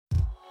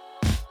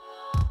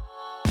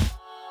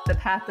the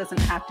path doesn't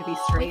have to be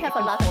straight. We have a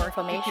lot of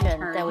information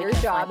that we Your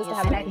can job find is to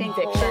have a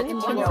conviction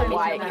to know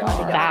why you want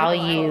to go.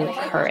 Value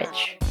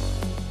courage.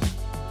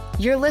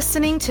 You're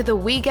listening to the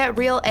We Get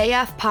Real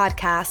AF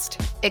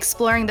podcast,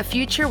 exploring the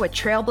future with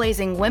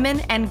trailblazing women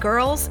and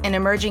girls in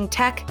emerging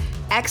tech,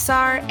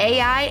 XR,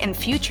 AI, and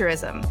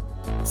futurism.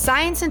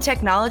 Science and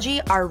technology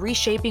are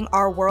reshaping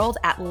our world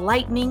at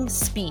lightning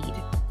speed.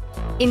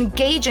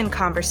 Engage in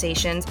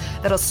conversations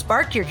that'll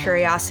spark your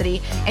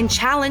curiosity and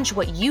challenge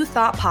what you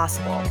thought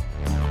possible.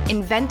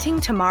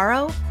 Inventing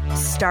tomorrow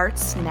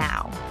starts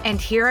now.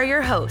 And here are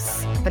your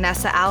hosts,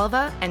 Vanessa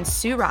Alava and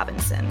Sue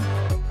Robinson.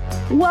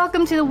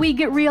 Welcome to the We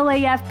Get Real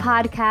AF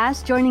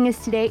podcast. Joining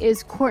us today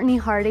is Courtney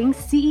Harding,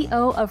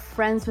 CEO of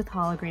Friends with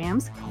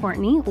Holograms.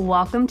 Courtney,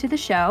 welcome to the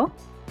show.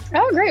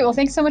 Oh, great. Well,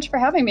 thanks so much for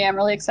having me. I'm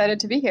really excited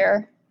to be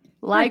here.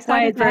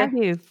 Likewise.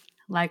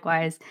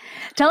 Likewise.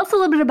 Tell us a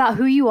little bit about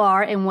who you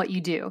are and what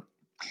you do.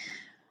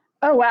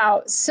 Oh,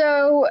 wow.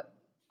 So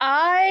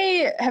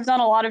I have done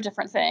a lot of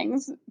different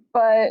things,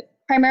 but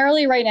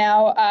primarily right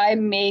now I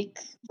make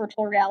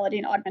virtual reality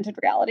and augmented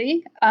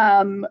reality.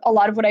 A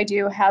lot of what I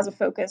do has a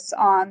focus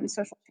on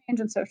social change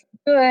and social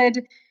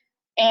good.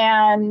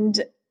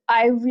 And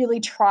I really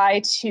try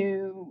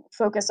to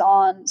focus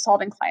on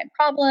solving client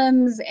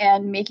problems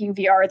and making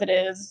VR that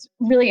is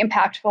really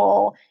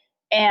impactful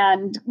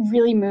and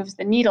really moves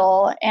the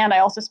needle. And I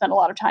also spend a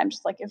lot of time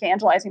just like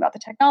evangelizing about the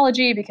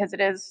technology because it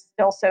is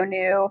still so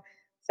new.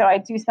 So I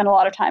do spend a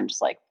lot of time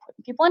just like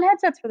putting people in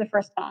headsets for the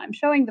first time,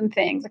 showing them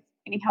things,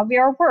 explaining how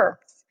VR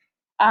works.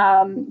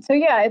 So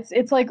yeah,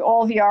 it's like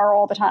all VR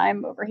all the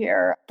time over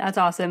here. That's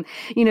awesome.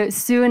 You know,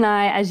 Sue and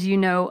I, as you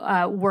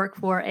know, work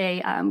for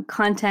a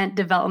content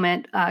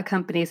development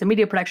company. It's a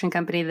media production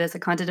company that's a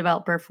content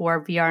developer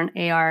for VR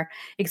and AR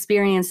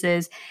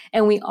experiences.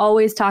 And we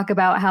always talk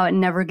about how it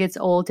never gets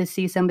old to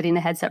see somebody in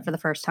a headset for the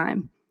first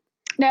time.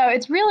 No,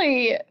 it's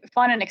really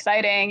fun and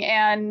exciting.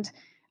 And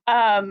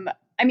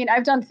I mean,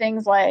 I've done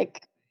things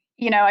like,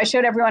 you know, I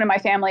showed everyone in my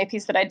family a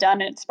piece that I'd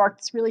done and it sparked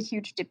this really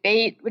huge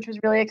debate, which was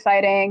really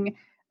exciting.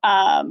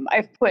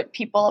 I've put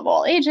people of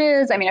all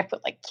ages. I mean, I've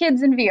put like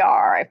kids in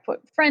VR. I've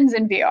put friends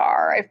in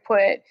VR. I've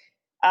put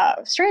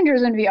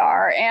strangers in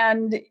VR.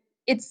 And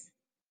it's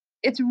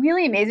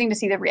really amazing to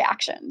see the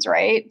reactions,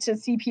 right? To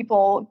see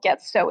people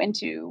get so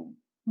into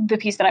the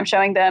piece that I'm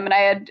showing them. And I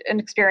had an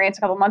experience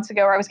a couple months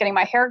ago where I was getting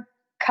my hair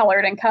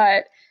colored and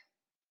cut.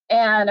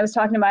 And I was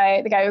talking to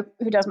the guy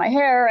who does my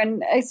hair,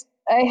 and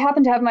I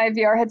happened to have my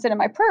VR headset in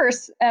my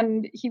purse,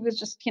 and he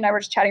and I were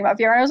just chatting about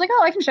VR, and I was like,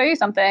 oh, I can show you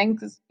something,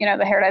 because, you know,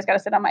 the hair dye's got to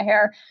sit on my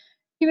hair.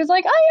 He was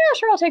like, oh yeah,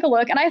 sure, I'll take a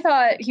look. And I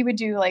thought he would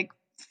do like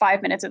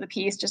 5 minutes of the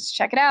piece just to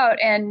check it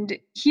out. And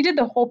he did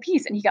the whole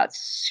piece, and he got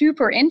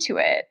super into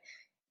it.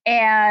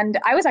 And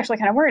I was actually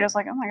kind of worried. I was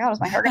like, oh my God, is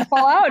my hair going to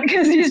fall out?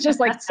 Because he's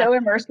just like so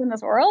immersed in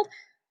this world.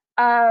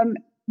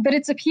 But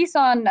it's a piece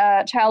on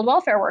child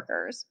welfare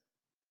workers.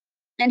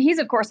 And he's,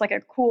 of course, like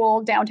a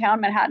cool downtown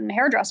Manhattan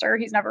hairdresser.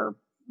 He's never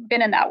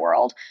been in that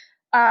world.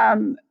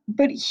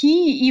 But he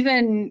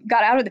even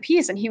got out of the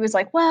piece and he was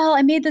like, well,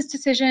 I made this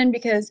decision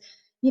because,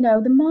 you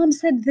know, the mom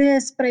said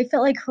this, but I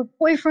felt like her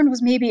boyfriend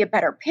was maybe a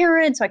better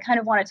parent. So I kind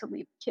of wanted to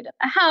leave the kid in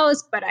the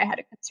house, but I had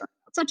a concern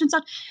about such and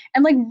such.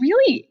 And like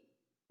really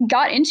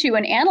got into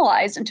and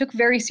analyzed and took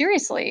very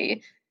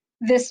seriously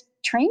this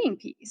training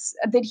piece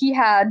that he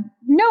had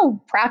no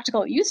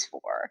practical use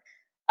for.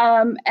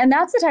 And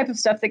that's the type of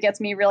stuff that gets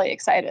me really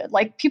excited.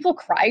 Like people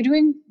cry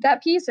doing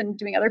that piece and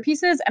doing other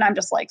pieces, and I'm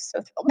just like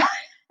so thrilled by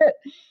it.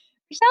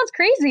 Which sounds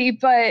crazy,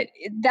 but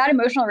that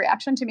emotional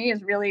reaction to me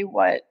is really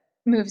what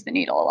moves the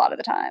needle a lot of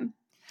the time.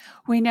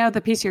 We know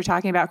the piece you're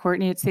talking about,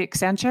 Courtney. It's the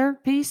Accenture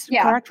piece,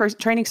 correct, for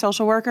training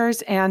social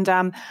workers. And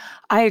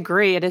I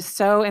agree. It is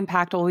so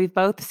impactful. We've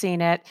both seen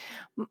it.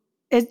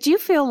 Do you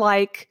feel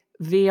like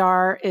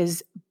VR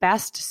is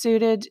best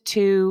suited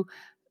to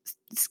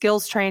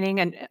skills training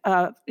and,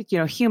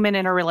 human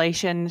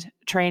interrelation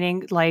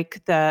training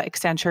like the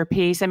Accenture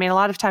piece? I mean, a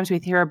lot of times we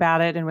hear about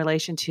it in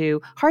relation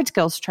to hard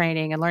skills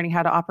training and learning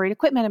how to operate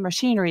equipment and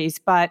machineries.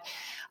 But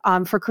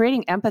for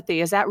creating empathy,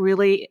 is that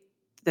really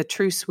the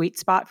true sweet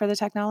spot for the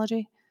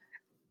technology?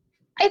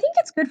 I think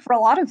it's good for a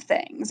lot of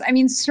things. I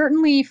mean,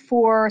 certainly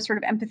for sort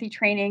of empathy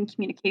training,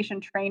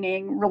 communication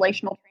training,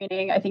 relational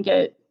training, I think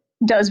it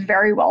does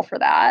very well for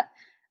that.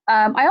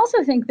 I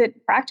also think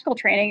that practical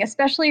training,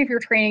 especially if you're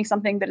training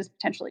something that is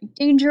potentially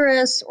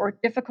dangerous or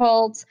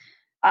difficult,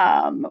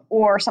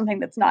 or something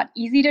that's not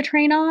easy to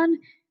train on,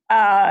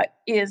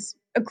 is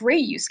a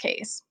great use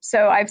case.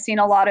 So I've seen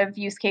a lot of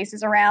use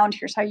cases around,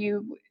 here's how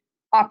you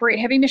operate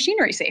heavy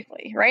machinery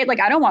safely, right?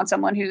 Like I don't want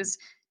someone who's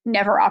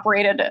never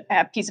operated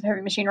a piece of heavy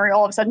machinery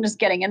all of a sudden just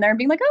getting in there and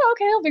being like, oh,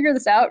 okay, I'll figure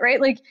this out,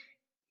 right? Like,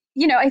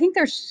 you know, I think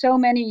there's so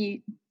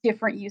many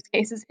different use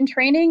cases in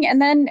training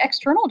and then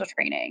external to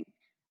training.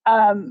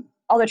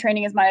 Although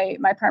training is my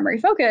primary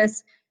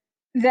focus,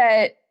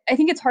 that I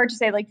think it's hard to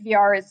say like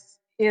VR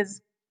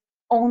is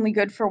only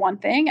good for one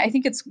thing. I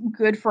think it's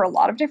good for a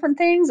lot of different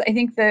things. I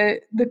think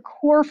the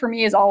core for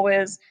me is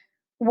always,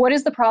 what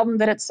is the problem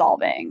that it's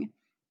solving?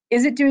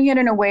 Is it doing it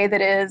in a way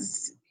that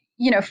is,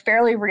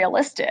 fairly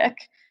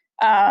realistic,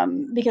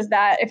 because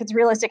that if it's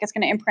realistic, it's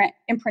going to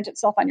imprint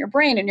itself on your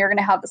brain, and you're going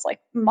to have this like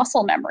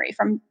muscle memory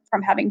from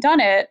having done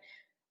it.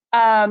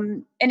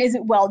 And is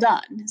it well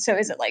done? So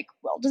is it like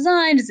well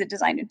designed? Is it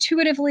designed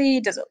intuitively?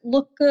 Does it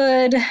look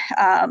good?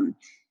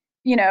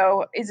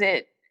 Is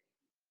it,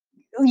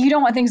 you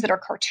don't want things that are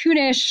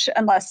cartoonish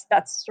unless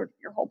that's sort of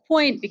your whole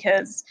point,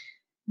 because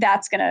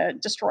that's going to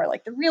destroy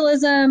like the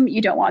realism.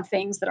 You don't want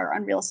things that are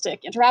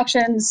unrealistic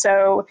interactions.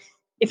 So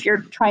if you're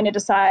trying to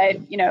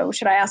decide,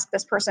 should I ask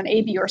this person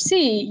A, B, or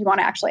C, you want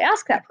to actually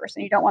ask that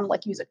person. You don't want to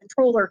like use a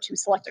controller to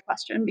select a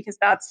question, because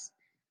that's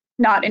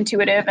not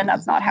intuitive and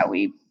that's not how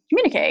we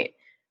communicate.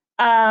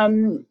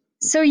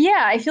 So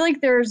yeah, I feel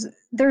like there's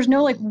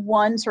no like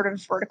one sort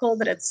of vertical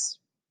that it's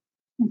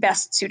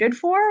best suited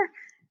for,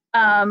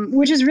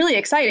 which is really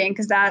exciting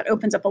because that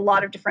opens up a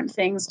lot of different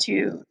things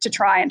to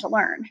try and to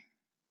learn.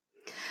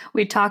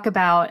 We talk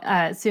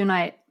about, Sue and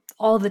I,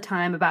 all the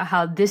time about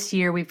how this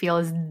year we feel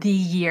is the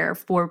year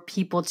for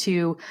people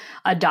to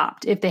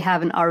adopt if they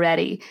haven't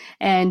already.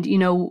 And,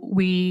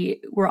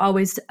 we're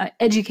always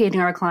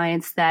educating our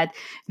clients that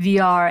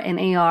VR and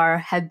AR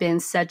have been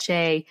such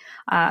a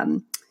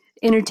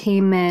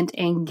entertainment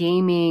and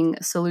gaming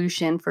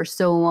solution for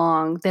so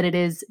long that it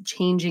is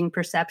changing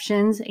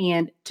perceptions,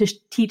 and to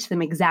teach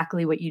them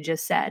exactly what you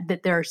just said,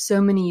 that there are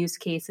so many use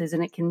cases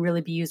and it can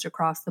really be used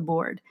across the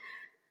board.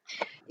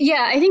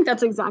 Yeah, I think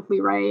that's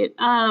exactly right.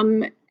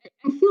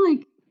 I feel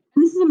like,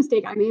 and this is a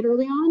mistake I made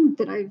early on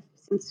that I've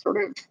since sort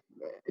of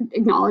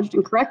acknowledged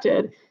and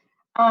corrected.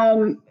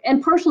 And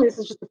partially this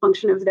is just a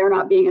function of there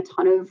not being a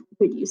ton of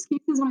good use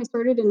cases when I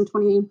started in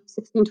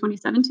 2016,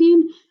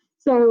 2017.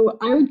 So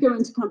I would go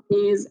into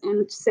companies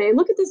and say,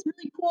 look at this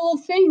really cool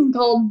thing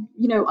called,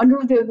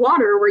 under the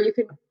water, where you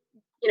could,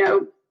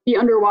 be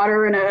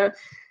underwater and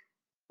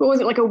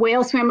like a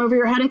whale swam over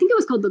your head. I think it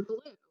was called the Blue.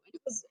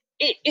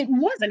 It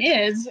was and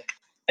is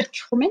a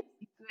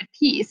tremendously good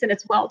piece, and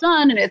it's well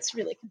done and it's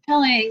really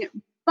compelling,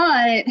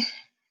 but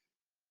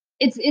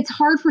it's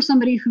hard for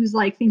somebody who's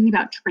like thinking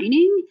about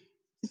training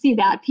to see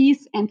that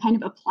piece and kind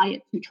of apply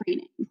it to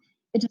training.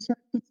 It just sort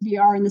of puts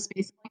VR in the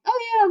space of like, oh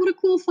yeah, what a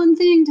cool fun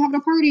thing to have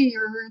at a party,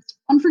 or it's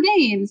fun for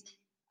games.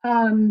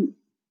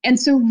 And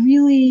so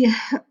really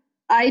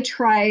I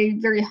try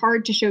very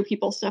hard to show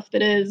people stuff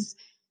that is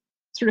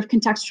sort of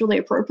contextually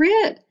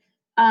appropriate.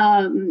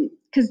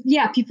 Because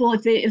people,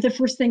 if the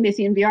first thing they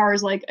see in VR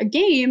is like a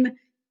game,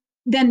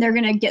 then they're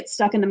going to get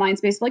stuck in the mind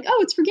space like, oh,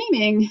 it's for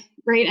gaming,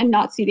 right? And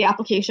not see the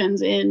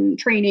applications in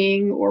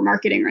training or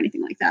marketing or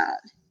anything like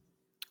that.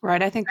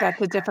 Right. I think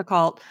that's a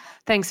difficult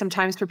thing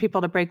sometimes for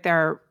people to break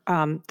their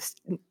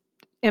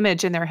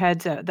image in their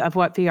heads of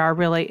what VR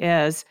really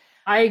is.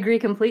 I agree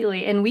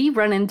completely. And we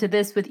run into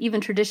this with even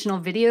traditional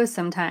videos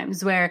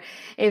sometimes, where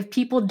if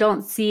people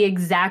don't see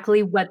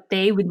exactly what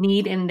they would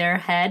need in their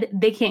head,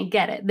 they can't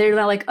get it. They're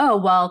not like, oh,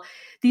 well,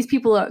 these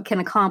people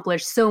can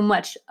accomplish so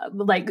much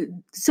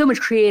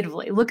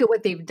creatively. Look at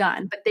what they've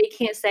done. But they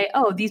can't say,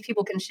 oh, these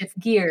people can shift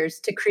gears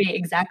to create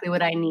exactly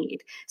what I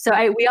need. So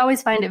we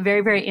always find it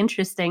very, very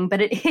interesting.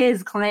 But it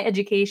is client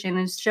education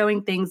and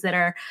showing things that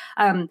are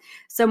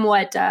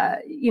somewhat,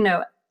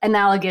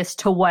 analogous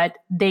to what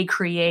they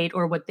create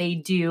or what they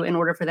do in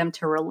order for them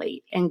to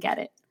relate and get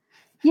it.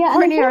 Yeah.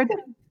 Courtney, go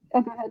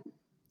ahead.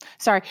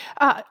 Sorry.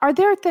 Are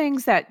there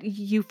things that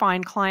you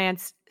find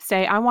clients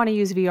say, I want to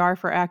use VR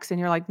for X, and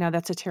you're like, no,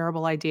 that's a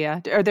terrible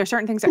idea? Are there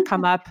certain things that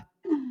come up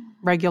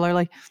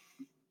regularly?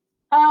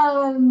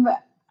 I don't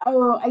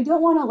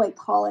want to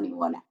call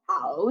anyone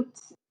out.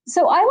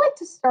 So I like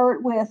to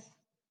start with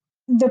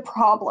the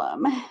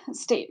problem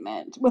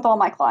statement with all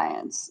my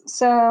clients.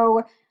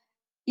 So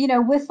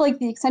with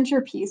the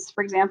Accenture piece,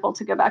 for example,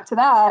 to go back to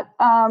that,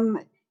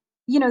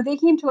 they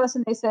came to us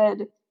and they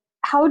said,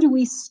 how do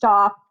we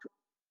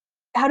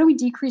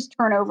decrease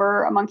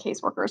turnover among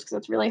caseworkers because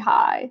it's really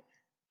high?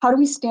 How do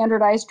we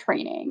standardize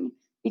training?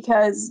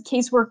 Because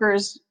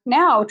caseworkers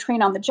now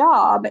train on the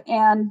job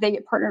and they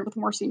get partnered with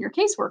more senior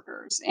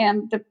caseworkers.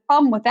 And the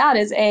problem with that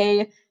is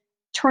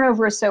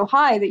turnover is so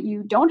high that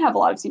you don't have a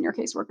lot of senior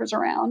caseworkers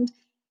around.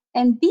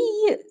 And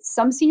B,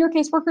 some senior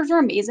caseworkers are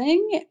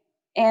amazing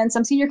and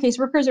some senior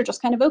caseworkers are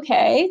just kind of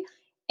okay.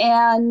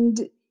 And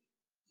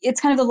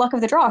it's kind of the luck of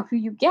the draw who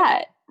you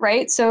get,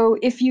 right? So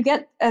if you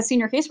get a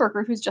senior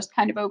caseworker who's just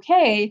kind of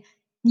okay,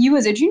 you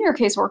as a junior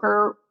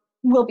caseworker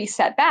will be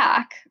set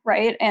back,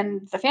 right?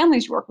 And the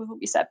families you work with will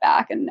be set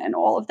back and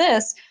all of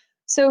this.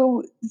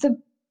 So the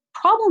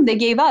problem they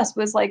gave us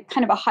was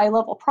kind of a high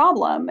level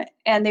problem,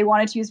 and they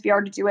wanted to use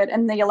VR to do it.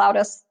 And they allowed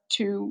us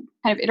to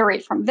kind of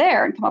iterate from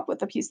there and come up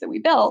with a piece that we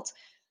built.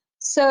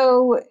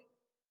 So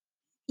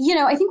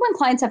I think when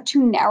clients have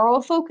too narrow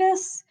a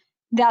focus,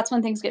 that's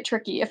when things get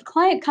tricky. If a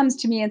client comes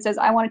to me and says,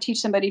 I want to teach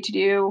somebody to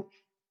do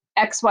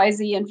X, Y,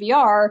 Z in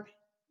VR,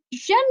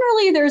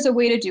 generally there's a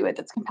way to do it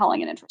that's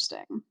compelling and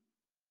interesting.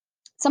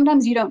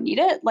 Sometimes you don't need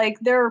it.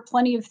 There are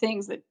plenty of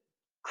things that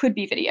could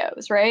be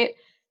videos, right?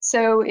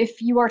 So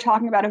if you are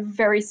talking about a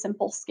very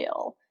simple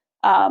skill,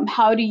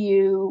 how do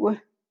you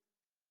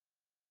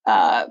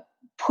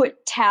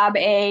put tab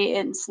A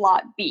in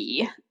slot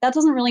B. That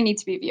doesn't really need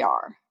to be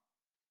VR,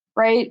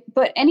 right?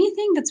 But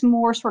anything that's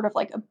more sort of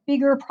like a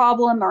bigger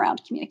problem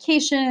around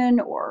communication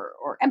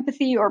or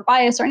empathy or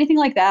bias or anything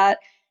like that,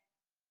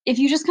 if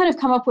you just kind of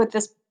come up with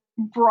this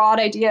broad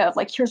idea of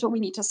like, here's what we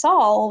need to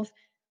solve,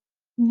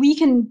 we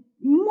can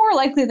more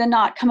likely than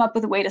not come up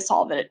with a way to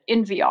solve it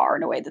in VR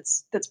in a way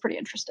that's pretty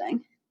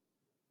interesting.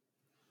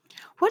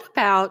 What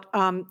about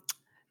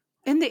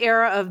in the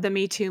era of the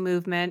Me Too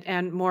movement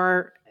and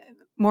more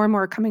and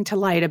more coming to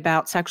light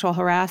about sexual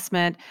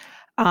harassment,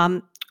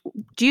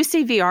 do you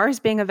see VR as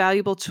being a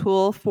valuable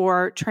tool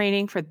for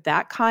training for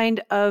that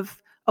kind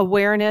of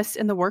awareness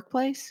in the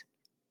workplace?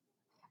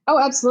 Oh,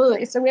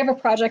 absolutely. So we have a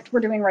project we're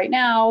doing right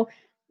now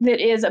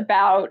that is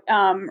about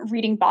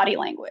reading body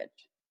language.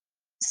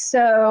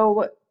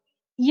 So,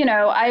 you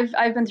know,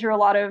 I've been through a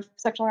lot of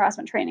sexual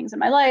harassment trainings in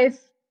my life.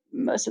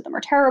 Most of them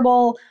are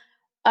terrible.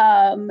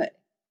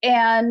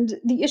 And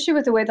the issue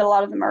with the way that a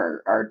lot of them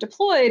are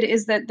deployed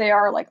is that they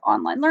are like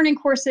online learning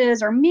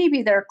courses, or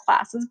maybe they're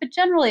classes, but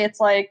generally it's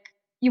like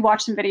you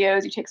watch some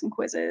videos, you take some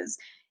quizzes,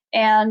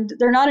 and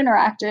they're not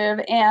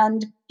interactive.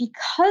 And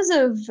because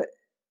of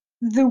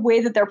the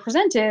way that they're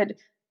presented,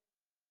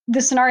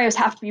 the scenarios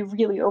have to be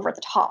really over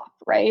the top,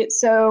 right?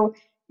 So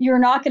you're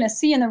not going to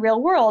see in the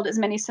real world as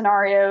many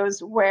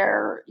scenarios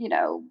where, you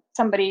know,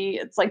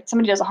 it's like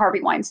somebody does a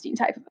Harvey Weinstein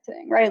type of a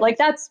thing, right? Like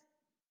that's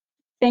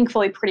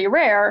thankfully pretty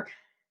rare.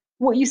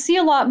 What you see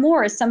a lot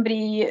more is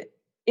somebody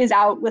is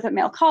out with a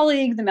male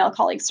colleague, the male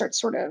colleague starts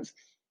sort of,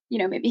 you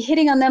know, maybe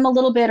hitting on them a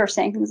little bit or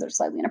saying things that are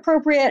slightly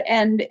inappropriate,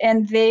 and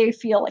they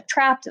feel like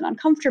trapped and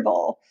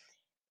uncomfortable.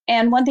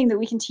 And one thing that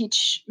we can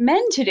teach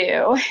men to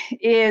do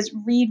is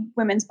read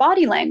women's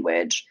body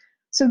language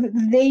so that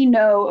they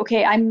know,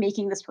 okay, I'm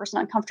making this person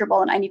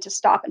uncomfortable and I need to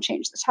stop and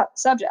change the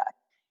subject.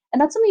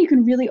 And that's something you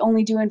can really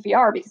only do in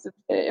VR because of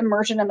the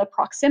immersion and the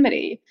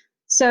proximity.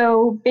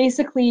 So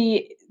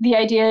basically, the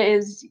idea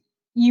is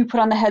you put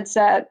on the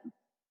headset,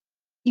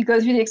 you go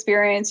through the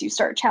experience, you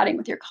start chatting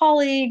with your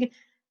colleague,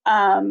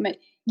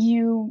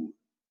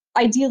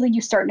 ideally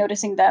you start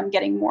noticing them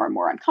getting more and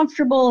more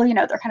uncomfortable. You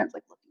know, they're kind of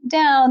like looking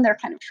down, they're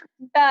kind of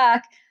shrinking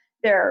back,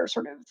 they're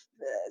sort of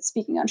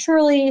speaking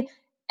unsurely.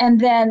 And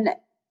then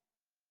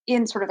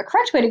in sort of the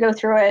correct way to go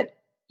through it,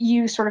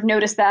 you sort of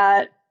notice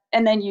that,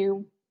 and then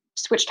you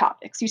switch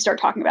topics. You start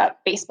talking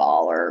about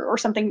baseball or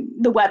something,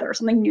 the weather,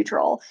 something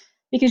neutral,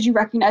 because you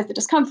recognize the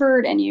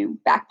discomfort and you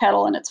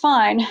backpedal and it's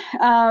fine.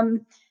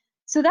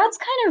 So that's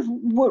kind of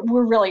what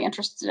we're really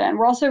interested in.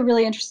 We're also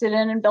really interested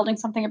in building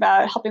something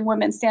about helping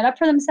women stand up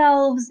for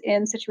themselves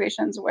in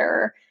situations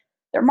where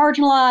they're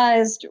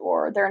marginalized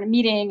or they're in a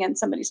meeting and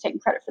somebody's taking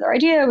credit for their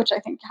idea, which I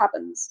think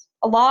happens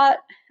a lot.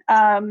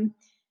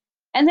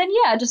 And then,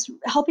 yeah, just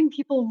helping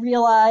people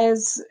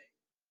realize,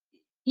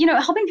 you know,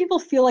 helping people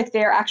feel like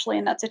they're actually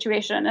in that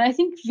situation. And I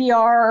think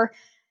VR,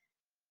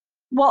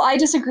 well, I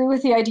disagree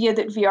with the idea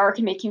that VR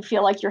can make you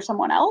feel like you're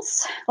someone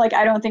else. Like,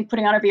 I don't think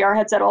putting on a VR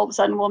headset all of a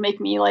sudden will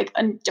make me like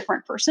a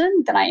different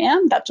person than I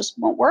am. That just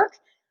won't work.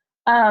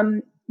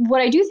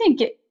 What I do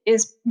think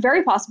is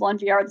very possible in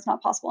VR that's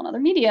not possible in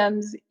other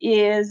mediums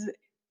is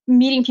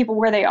meeting people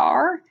where they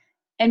are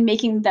and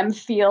making them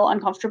feel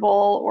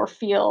uncomfortable or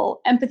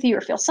feel empathy or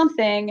feel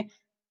something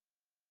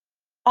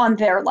on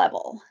their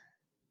level.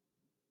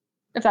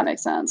 If that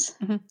makes sense.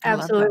 Mm-hmm.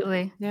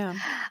 Absolutely. Yeah.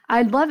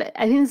 I'd love it.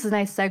 I think this is a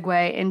nice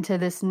segue into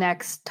this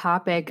next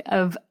topic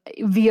of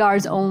VR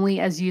is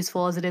only as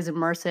useful as it is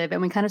immersive.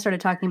 And we kind of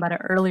started talking about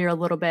it earlier a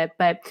little bit,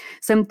 but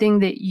something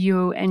that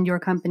you and your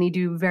company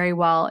do very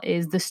well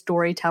is the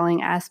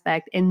storytelling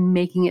aspect and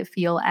making it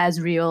feel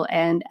as real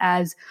and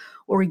as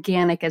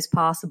organic as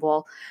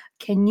possible.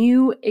 Can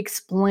you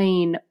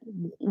explain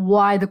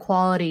why the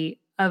quality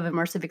of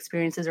immersive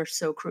experiences are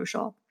so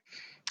crucial?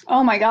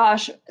 Oh my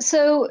gosh.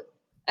 So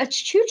a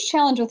huge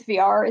challenge with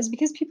VR is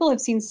because people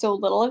have seen so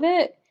little of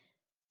it,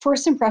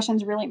 first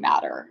impressions really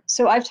matter.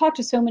 So I've talked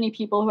to so many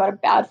people who had a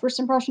bad first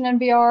impression in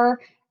VR,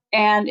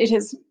 and it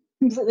has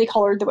completely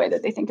colored the way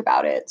that they think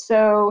about it.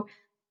 So,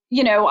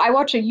 you know, I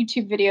watched a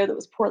YouTube video that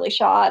was poorly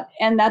shot,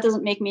 and that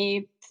doesn't make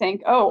me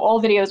think, oh,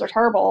 all videos are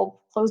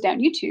terrible, close down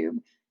YouTube.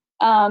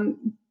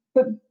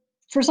 But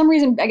for some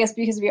reason, I guess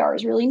because VR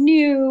is really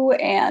new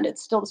and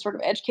it's still the sort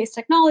of edge case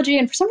technology,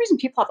 and for some reason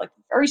people have like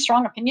very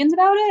strong opinions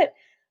about it.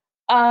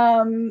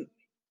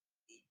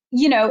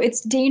 You know,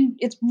 it's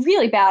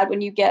really bad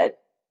when you get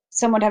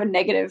someone to have a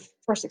negative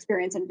first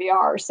experience in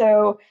VR.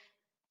 So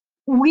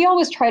we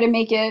always try to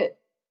make it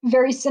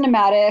very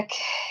cinematic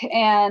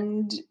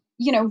and,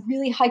 you know,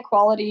 really high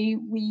quality.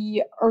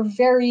 We are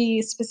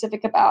very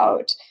specific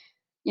about,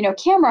 you know,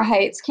 camera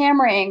heights,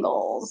 camera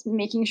angles,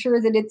 making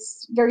sure that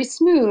it's very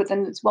smooth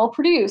and it's well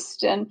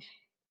produced and,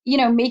 you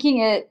know, making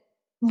it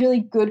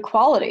really good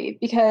quality,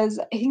 because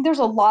I think there's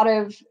a lot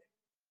of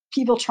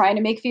people trying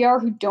to make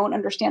VR who don't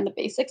understand the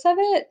basics of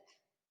it.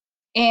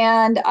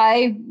 And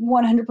I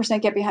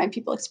 100% get behind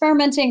people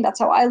experimenting. That's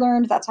how I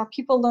learned. That's how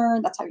people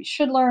learn. That's how you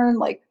should learn.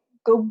 Like,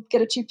 go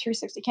get a cheap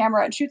 360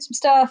 camera and shoot some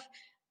stuff.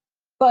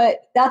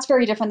 But that's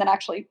very different than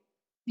actually,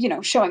 you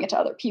know, showing it to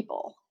other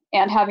people.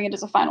 and having it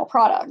as a final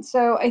product.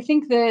 So I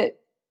think that,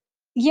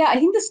 I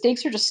think the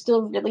stakes are just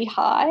still really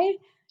high.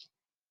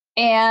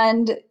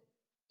 And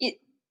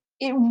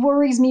it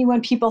worries me when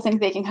people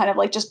think they can kind of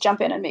like just jump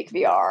in and make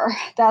VR.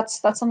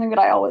 That's something that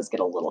I always get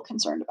a little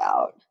concerned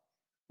about.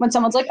 When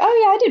someone's like,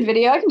 oh yeah, I did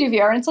video, I can do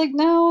VR. And it's like,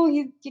 no,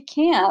 you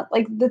can't.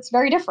 Like, that's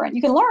very different.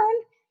 You can learn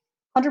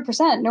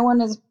 100%. No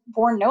one is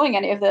born knowing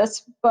any of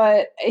this.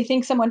 But I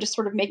think someone just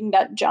sort of making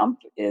that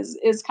jump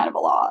is kind of a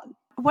lot.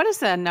 What is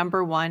the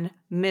number one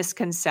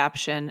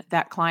misconception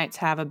that clients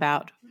have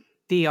about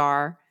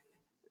VR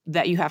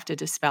that you have to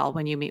dispel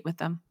when you meet with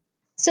them?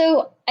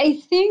 So I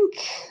think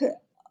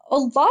a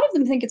lot of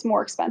them think it's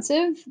more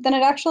expensive than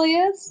it actually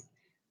is.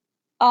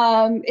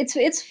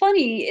 It's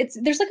funny.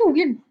 There's like a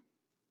weird.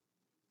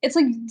 It's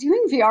like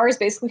doing VR is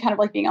basically kind of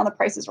like being on The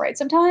Price is Right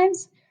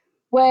sometimes.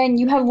 When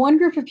you have one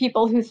group of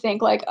people who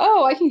think like,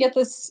 oh, I can get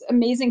this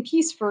amazing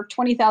piece for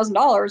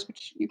 $20,000,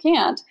 which you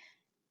can't,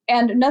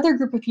 and another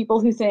group of people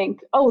who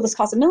think, oh, this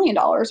costs $1 million,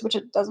 which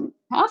it doesn't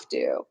have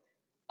to.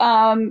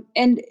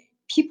 And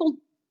people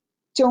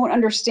don't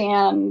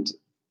understand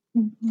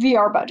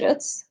VR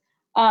budgets.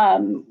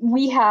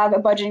 We have a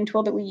budgeting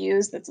tool that we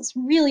use that's this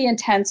really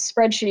intense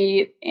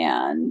spreadsheet,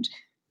 and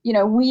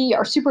we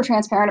are super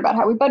transparent about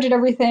how we budget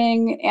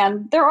everything.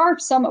 And there are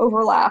some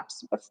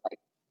overlaps with like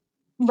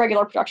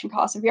regular production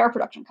costs and VR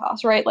production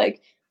costs, right?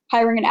 Like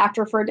hiring an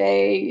actor for a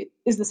day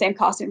is the same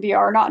cost in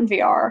VR, not in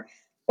VR.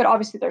 But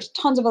obviously there's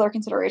tons of other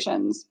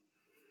considerations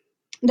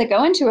that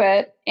go into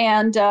it.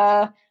 And,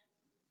 I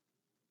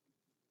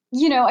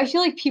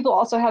feel like people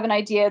also have an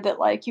idea that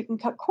like you can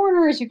cut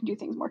corners, you can do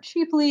things more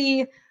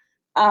cheaply.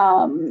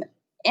 And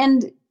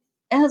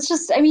it's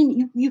just, I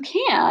mean, you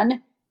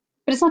can,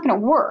 but it's not going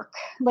to work.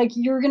 Like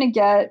you're going to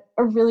get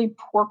a really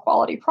poor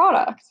quality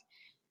product.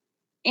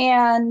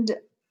 And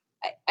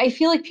I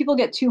feel like people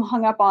get too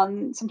hung up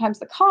on sometimes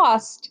the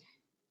cost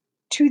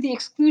to the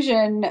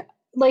exclusion.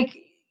 Like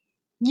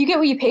you get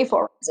what you pay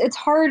for. It's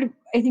hard,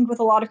 I think, with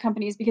a lot of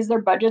companies because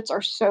their budgets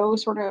are so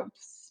sort of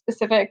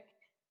specific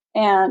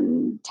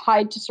and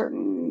tied to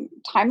certain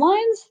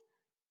timelines.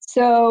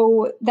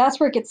 So that's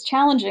where it gets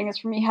challenging, is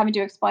for me having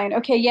to explain,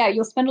 okay, yeah,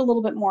 you'll spend a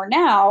little bit more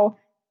now,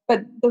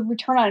 but the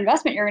return on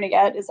investment you're going to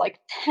get is like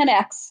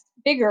 10x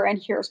bigger,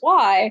 and here's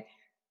why.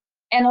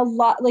 And a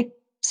lot, like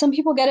some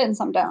people get it and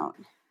some don't.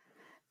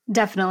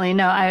 Definitely.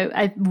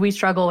 No, we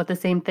struggle with the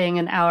same thing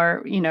in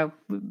our,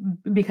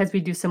 because we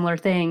do similar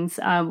things.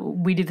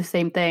 We do the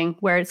same thing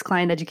where it's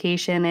client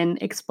education and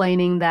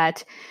explaining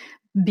that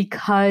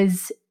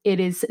because it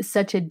is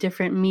such a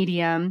different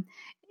medium,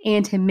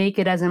 and to make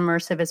it as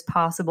immersive as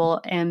possible.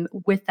 And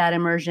with that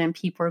immersion,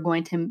 people are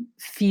going to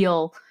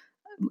feel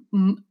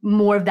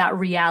more of that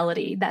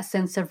reality, that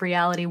sense of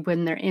reality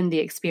when they're in the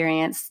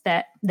experience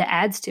that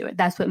adds to it.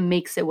 That's what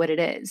makes it what it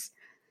is.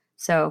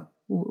 So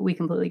we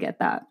completely get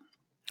that.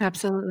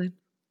 Absolutely.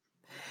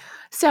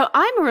 So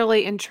I'm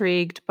really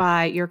intrigued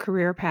by your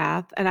career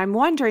path. And I'm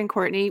wondering,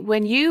 Courtney,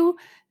 when you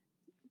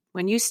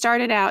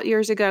started out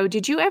years ago,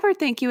 did you ever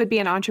think you would be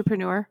an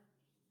entrepreneur?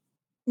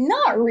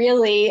 Not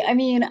really. I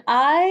mean,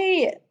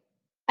 I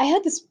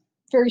had this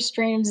very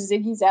strange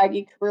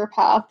ziggy-zaggy career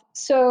path.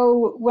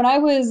 So when I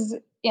was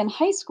in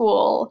high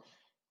school,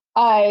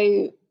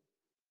 I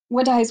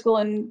went to high school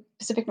in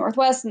Pacific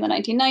Northwest in the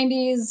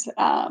 1990s.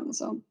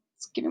 So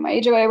it's giving my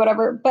age away,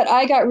 whatever. But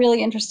I got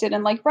really interested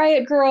in like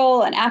Riot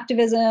Grrrl and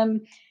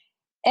activism.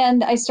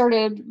 And I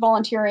started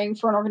volunteering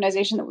for an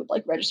organization that would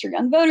like register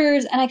young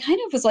voters. And I kind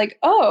of was like,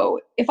 oh,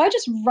 if I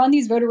just run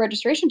these voter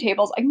registration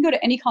tables, I can go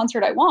to any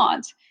concert I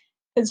want.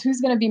 Because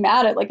who's going to be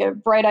mad at like a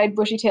bright-eyed,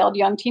 bushy-tailed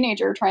young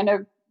teenager trying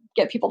to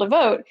get people to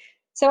vote?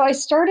 So I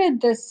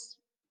started this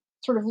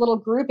sort of little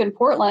group in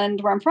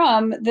Portland, where I'm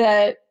from,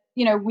 that,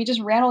 we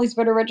just ran all these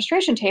voter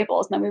registration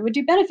tables, and then we would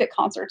do benefit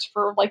concerts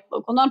for like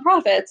local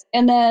nonprofits.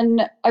 And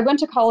then I went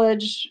to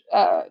college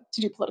to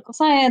do political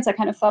science. I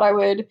kind of thought I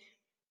would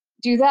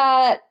do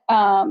that.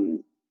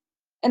 And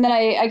then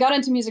I got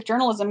into music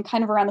journalism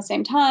kind of around the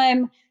same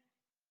time.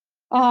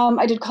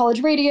 I did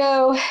college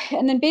radio,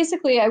 and then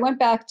basically I went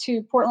back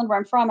to Portland, where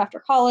I'm from, after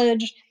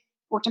college,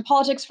 worked in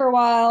politics for a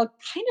while,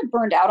 kind of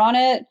burned out on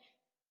it,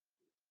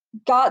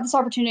 got this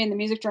opportunity in the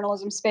music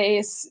journalism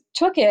space,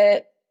 took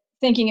it,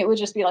 thinking it would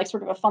just be like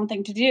sort of a fun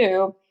thing to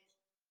do.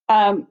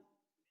 And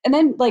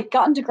then like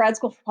got into grad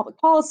school for public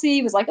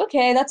policy, was like,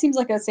 okay, that seems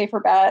like a safer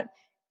bet,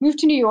 moved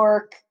to New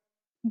York,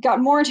 got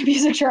more into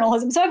music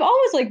journalism. So I've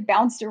always like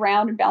bounced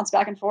around and bounced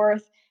back and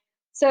forth.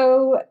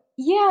 So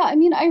yeah, I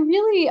mean, I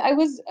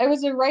was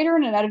a writer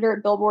and an editor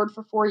at Billboard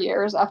for 4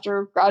 years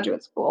after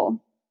graduate school.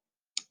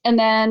 And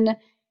then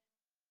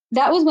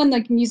that was when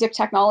like music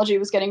technology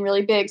was getting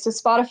really big. So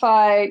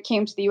Spotify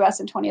came to the US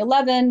in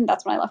 2011.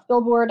 That's when I left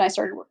Billboard and I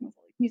started working with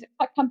music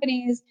tech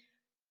companies.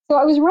 So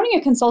I was running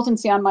a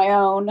consultancy on my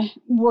own,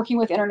 working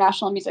with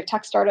international music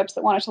tech startups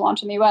that wanted to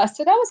launch in the US.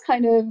 So that was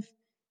kind of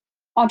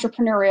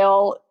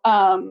entrepreneurial.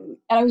 And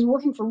I was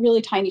working for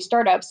really tiny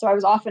startups. So I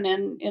was often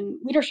in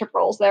leadership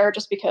roles there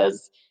just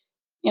because,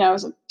 it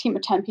was a team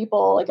of 10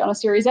 people like on a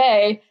Series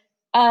A.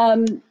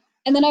 And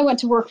then I went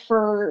to work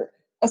for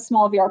a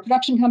small VR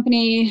production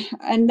company.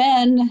 And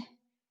then,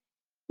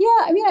 yeah,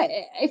 I mean,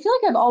 I feel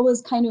like I've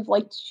always kind of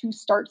liked to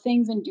start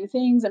things and do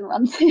things and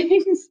run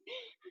things.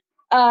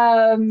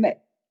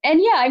 And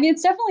yeah, I mean,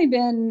 it's definitely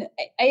been,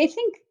 I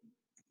think,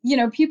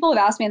 people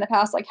have asked me in the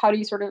past, like, how do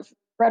you sort of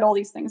thread all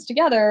these things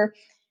together?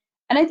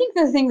 And I think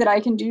the thing that I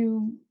can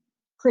do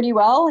pretty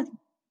well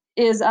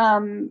is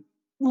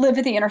live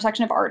at the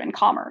intersection of art and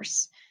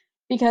commerce,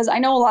 because I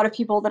know a lot of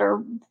people that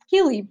are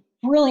really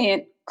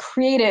brilliant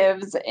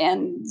creatives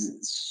and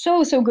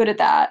so good at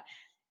that.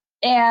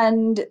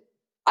 And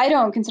I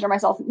don't consider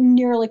myself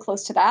nearly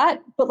close to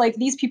that, but like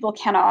these people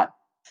cannot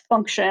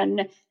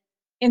function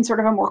in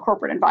sort of a more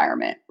corporate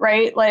environment,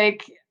 right?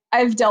 Like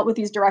I've dealt with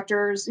these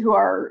directors who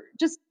are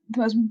just the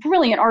most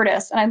brilliant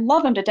artists and I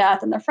love them to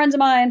death and they're friends of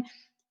mine.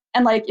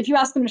 And like, if you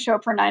ask them to show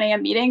up for a 9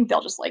 a.m. meeting,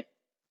 they'll just like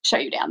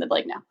shut you down. They'll be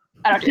like, no,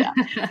 I don't do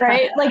that,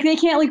 right? Like they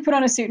can't like put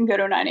on a suit and go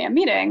to a 9 a.m.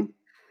 meeting.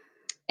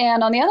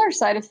 And on the other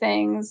side of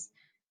things,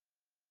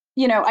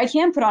 I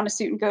can put on a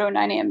suit and go to a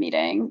 9 a.m.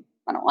 meeting.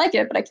 I don't like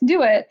it, but I can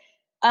do it.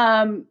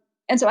 And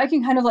so I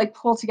can kind of like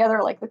pull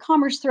together like the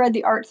commerce thread,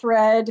 the art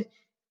thread,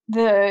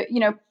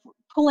 the,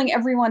 pulling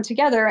everyone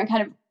together and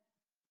kind of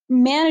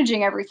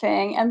managing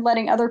everything and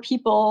letting other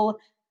people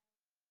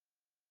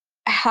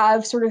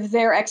have sort of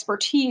their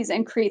expertise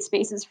and create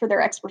spaces for their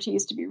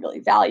expertise to be really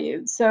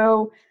valued.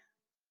 So,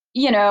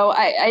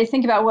 I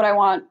think about what I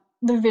want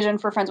the vision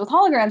for Friends with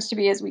Holograms to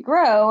be as we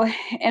grow,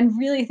 and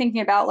really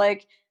thinking about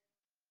like,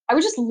 I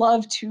would just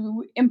love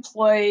to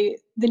employ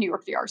the New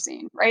York VR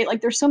scene, right? Like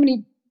there's so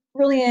many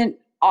brilliant,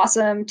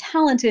 awesome,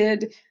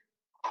 talented,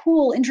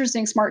 cool,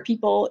 interesting, smart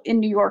people in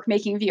New York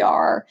making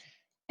VR.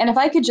 And if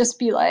I could just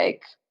be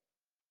like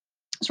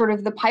sort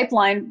of the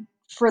pipeline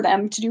for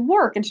them to do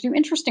work and to do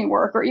interesting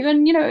work, or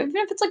even, even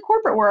if it's like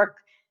corporate work,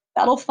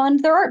 that'll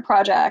fund their art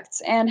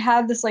projects and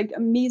have this like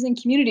amazing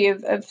community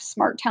of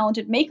smart,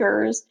 talented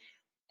makers,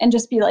 and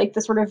just be like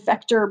the sort of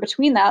vector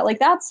between that. Like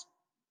that's,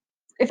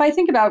 if I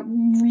think about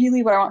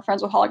really what I want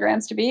Friends with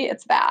Holograms to be,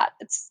 it's that.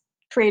 It's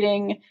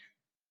creating,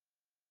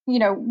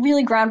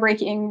 really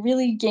groundbreaking,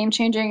 really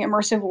game-changing,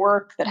 immersive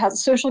work that has a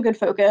social good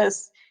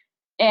focus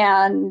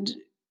and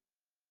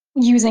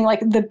using like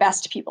the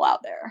best people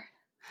out there.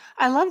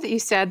 I love that you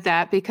said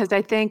that, because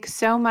I think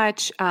so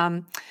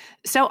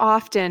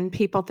often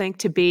people think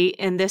to be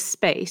in this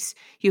space,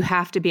 you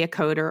have to be a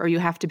coder or you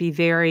have to be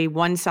very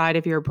one side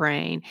of your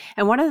brain.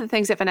 And one of the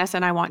things that Vanessa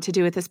and I want to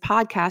do with this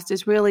podcast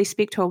is really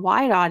speak to a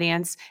wide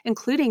audience,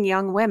 including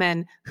young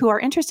women who are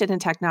interested in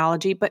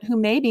technology, but who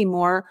may be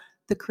more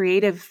the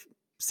creative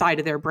side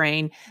of their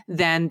brain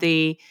than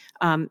the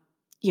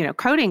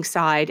coding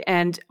side.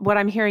 And what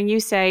I'm hearing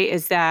you say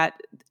is that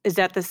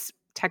this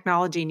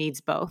technology needs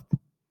both.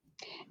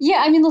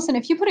 Yeah, I mean, listen,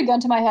 if you put a gun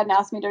to my head and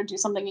ask me to do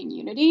something in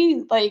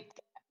Unity, like,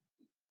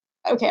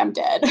 okay, I'm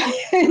dead.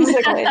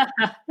 Basically.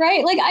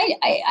 Right? Like,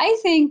 I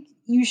think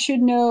you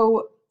should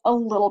know a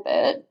little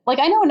bit. Like,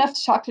 I know enough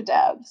to talk to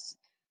devs.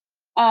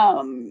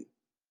 And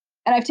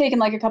I've taken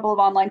like a couple of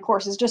online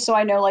courses just so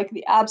I know like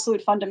the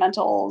absolute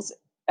fundamentals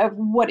of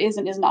what is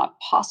and is not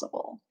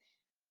possible.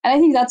 And I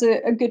think that's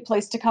a good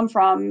place to come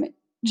from,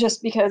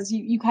 just because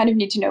you kind of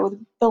need to know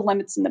the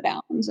limits and the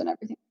bounds and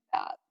everything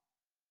like that.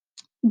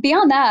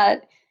 Beyond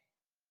that,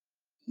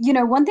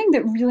 one thing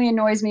that really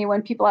annoys me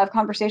when people have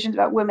conversations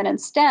about women in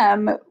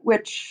STEM,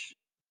 which,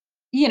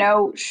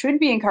 should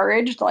be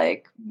encouraged,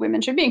 like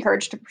women should be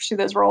encouraged to pursue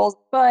those roles,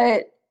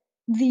 but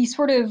the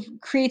sort of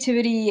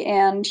creativity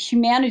and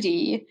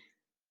humanity,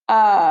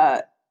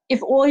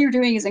 if all you're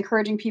doing is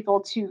encouraging people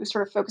to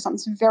sort of focus on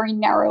this very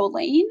narrow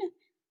lane,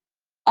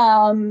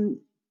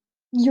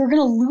 you're going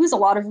to lose a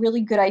lot of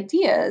really good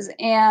ideas.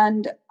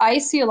 And I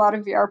see a lot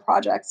of VR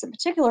projects in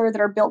particular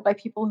that are built by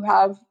people who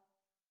have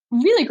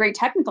really great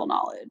technical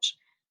knowledge,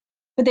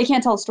 but they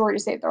can't tell a story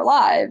to save their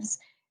lives.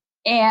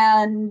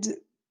 And,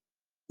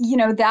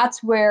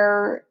 that's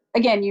where,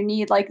 again, you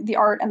need like the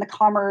art and the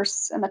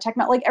commerce and the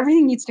technology, like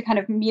everything needs to kind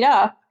of meet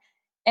up.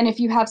 And if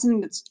you have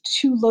something that's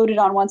too loaded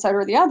on one side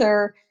or the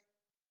other,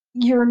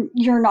 you're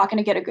not going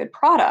to get a good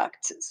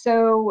product.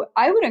 So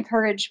I would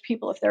encourage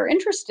people, if they're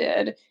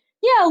interested,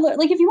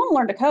 like if you want to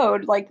learn to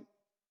code, like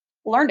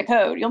learn to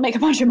code, you'll make a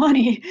bunch of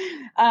money.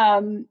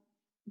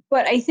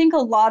 But I think a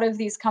lot of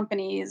these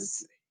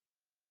companies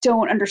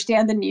don't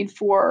understand the need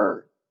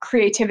for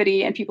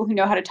creativity and people who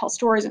know how to tell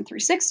stories in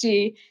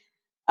 360.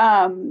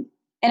 And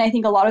I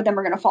think a lot of them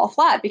are going to fall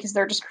flat because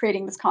they're just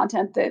creating this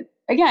content that,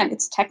 again,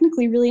 it's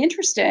technically really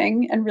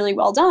interesting and really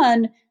well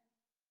done,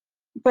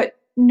 but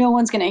no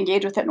one's going to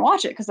engage with it and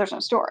watch it because there's no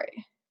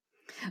story.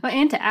 Well,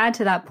 and to add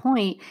to that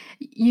point,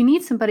 you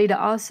need somebody to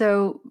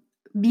also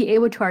be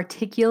able to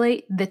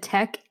articulate the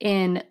tech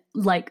in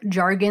like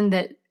jargon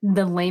that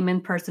the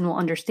layman person will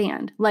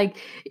understand. Like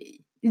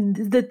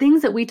the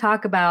things that we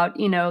talk about,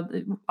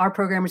 our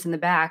programmers in the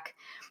back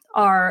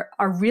are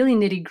really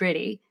nitty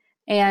gritty.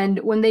 And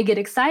when they get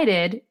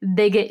excited,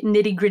 they get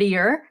nitty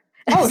grittier.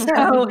 Oh, sure.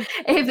 So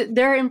if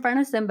they're in front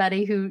of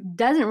somebody who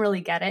doesn't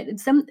really get it,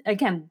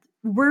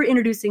 we're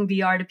introducing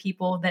VR to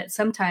people that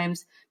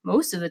sometimes,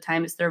 most of the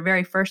time, it's their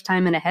very first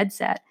time in a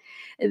headset.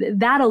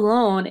 That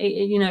alone,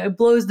 it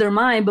blows their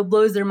mind, but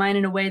blows their mind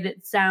in a way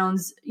that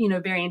sounds,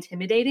 very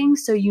intimidating.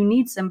 So you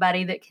need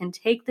somebody that can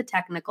take the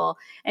technical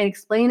and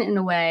explain it in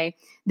a way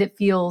that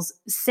feels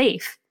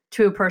safe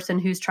to a person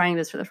who's trying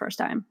this for the first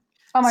time.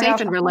 Oh my gosh,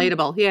 safe and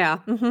relatable. Yeah.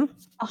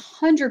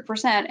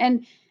 100%.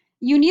 And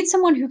you need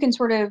someone who can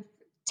sort of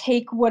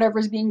take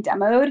whatever's being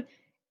demoed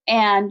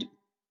and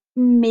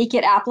make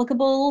it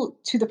applicable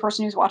to the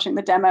person who's watching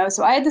the demo.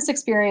 So I had this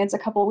experience a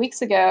couple of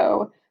weeks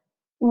ago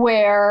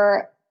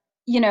where,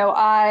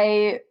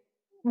 I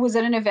was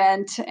at an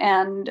event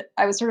and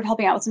I was sort of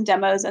helping out with some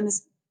demos, and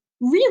this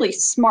really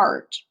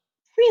smart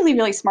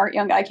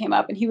young guy came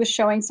up and he was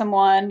showing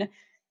someone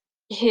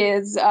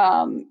his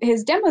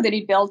demo that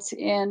he built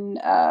in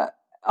a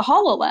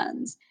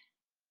HoloLens.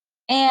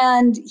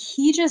 And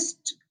he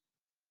just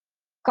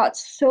got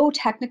so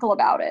technical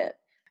about it.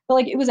 But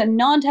like, it was a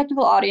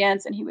non-technical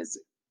audience and he was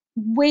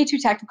way too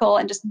technical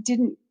and just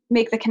didn't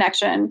make the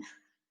connection.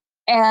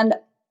 And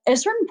at a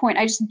certain point,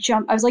 I just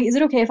jumped. I was like, is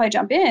it okay if I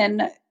jump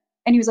in?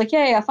 And he was like,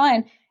 yeah,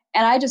 fine.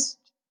 And I just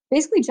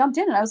basically jumped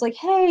in and I was like,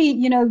 hey,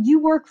 you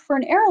work for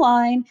an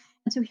airline.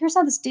 And so here's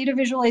how this data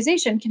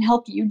visualization can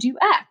help you do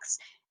X.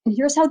 And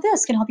here's how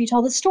this can help you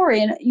tell the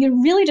story. And you're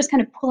really just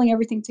kind of pulling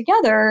everything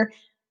together.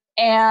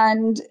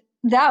 And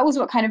that was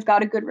what kind of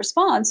got a good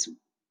response.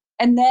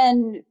 And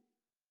then,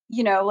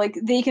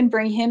 they can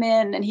bring him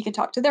in and he can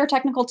talk to their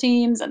technical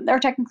teams and their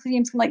technical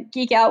teams can like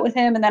geek out with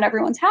him and then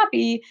everyone's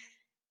happy.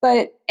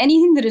 But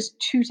anything that is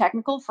too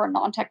technical for a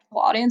non-technical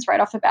audience right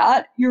off the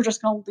bat, you're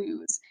just going to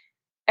lose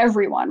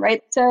everyone,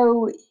 right?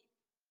 So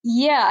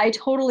yeah, I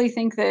totally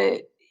think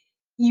that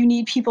you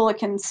need people that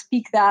can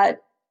speak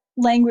that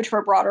language for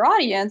a broader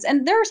audience.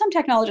 And there are some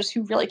technologists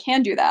who really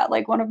can do that.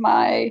 Like one of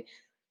my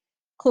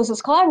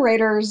closest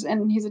collaborators,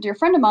 and he's a dear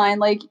friend of mine,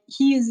 like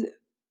he's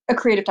a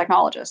creative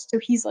technologist. So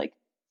he's like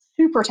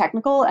super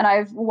technical and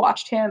I've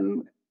watched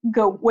him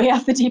go way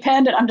off the deep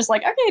end and I'm just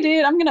like, okay,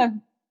 dude, I'm going to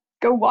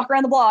go walk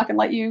around the block and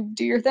let you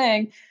do your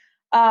thing.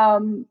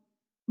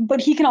 But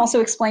he can also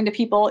explain to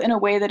people in a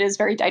way that is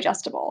very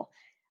digestible.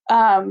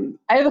 I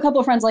have a couple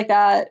of friends like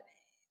that.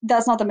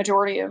 That's not the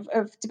majority of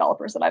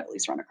developers that I've at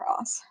least run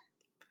across.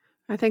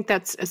 I think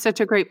that's such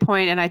a great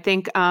point. And I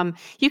think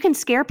you can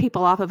scare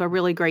people off of a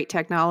really great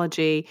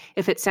technology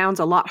if it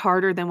sounds a lot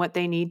harder than what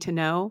they need to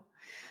know.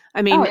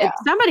 I mean,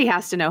 somebody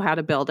has to know how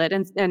to build it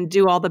and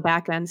do all the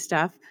back end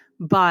stuff,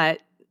 but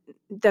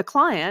the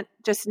client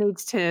just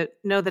needs to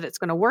know that it's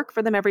going to work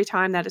for them every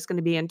time, that it's going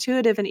to be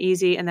intuitive and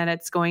easy, and that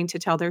it's going to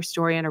tell their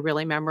story in a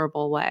really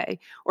memorable way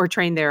or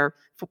train their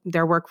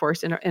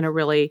workforce in a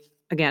really,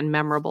 again,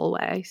 memorable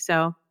way.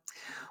 So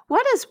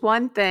what is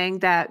one thing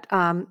that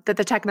that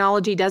the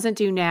technology doesn't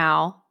do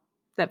now,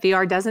 that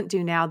VR doesn't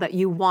do now, that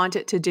you want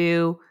it to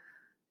do,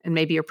 and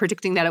maybe you're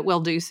predicting that it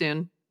will do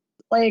soon?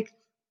 Like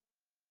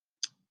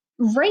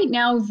right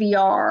now,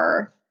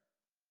 VR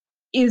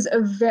is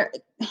a very...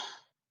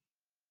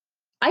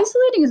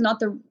 Isolating is not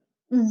the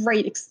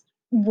right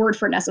word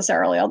for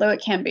necessarily, although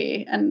it can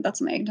be, and that's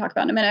something I can talk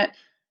about in a minute.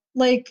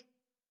 Like,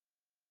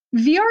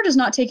 VR does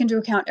not take into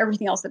account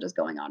everything else that is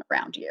going on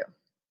around you.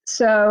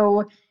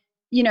 So,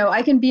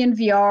 I can be in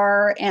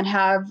VR and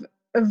have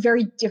a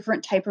very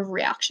different type of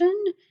reaction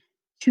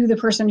to the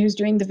person who's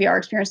doing the VR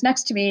experience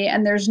next to me,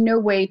 and there's no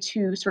way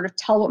to sort of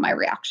tell what my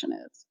reaction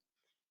is.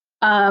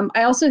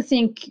 I also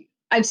think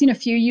I've seen a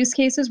few use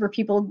cases where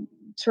people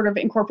sort of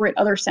incorporate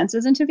other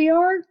senses into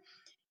VR.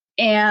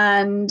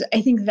 And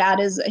I think that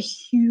is a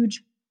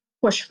huge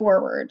push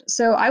forward.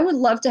 So I would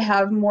love to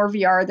have more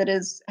VR that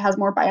has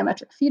more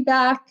biometric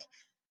feedback,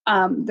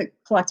 that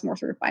collects more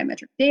sort of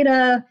biometric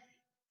data,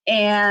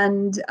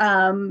 and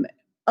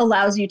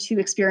allows you to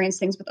experience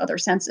things with other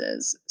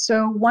senses.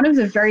 So one of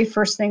the very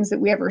first things that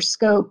we ever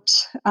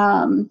scoped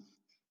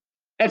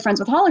at Friends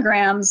with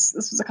Holograms,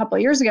 this was a couple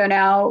of years ago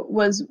now,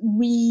 was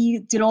we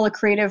did all the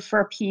creative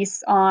for a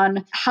piece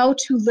on how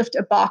to lift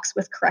a box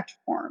with correct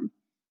form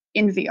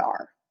in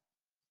VR.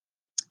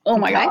 Oh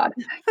my God.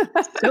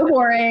 So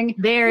boring.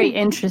 Very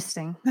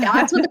interesting.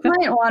 That's what the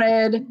client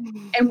wanted.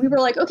 And we were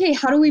like, okay,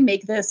 how do we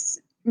make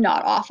this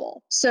not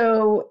awful?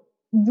 So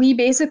we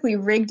basically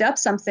rigged up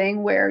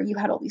something where you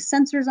had all these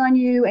sensors on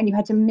you and you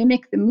had to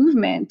mimic the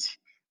movement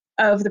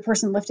of the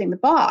person lifting the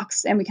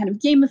box. And we kind of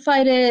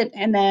gamified it.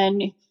 And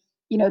then,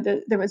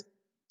 there was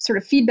sort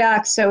of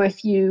feedback. So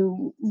if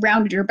you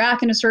rounded your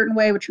back in a certain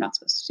way, which you're not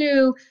supposed to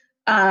do,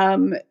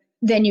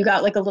 then you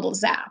got like a little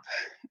zap.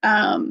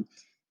 And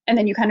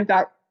then you kind of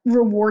got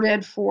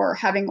rewarded for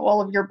having all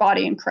of your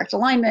body in correct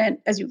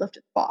alignment as you lifted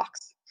the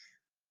box.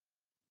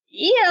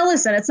 Yeah,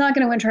 listen, it's not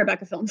going to win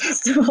Tribeca Film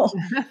Festival,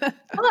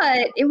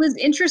 but it was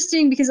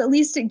interesting because at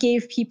least it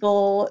gave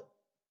people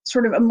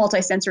sort of a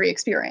multisensory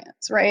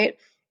experience, right?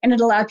 And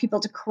it allowed people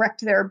to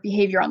correct their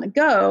behavior on the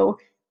go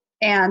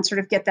and sort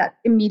of get that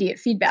immediate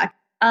feedback.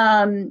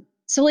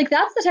 So like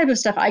that's the type of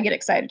stuff I get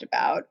excited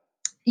about.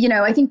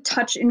 I think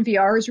touch in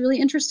VR is really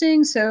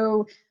interesting.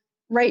 So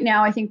right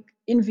now, I think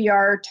in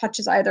VR, touch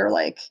is either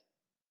like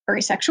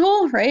very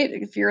sexual, right?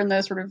 If you're in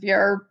the sort of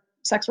VR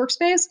sex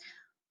workspace,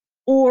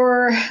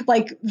 or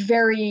like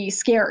very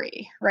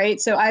scary, right?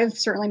 So I've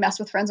certainly messed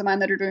with friends of mine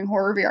that are doing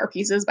horror VR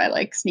pieces by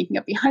like sneaking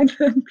up behind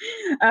them,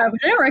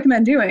 which I don't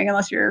recommend doing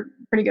unless you're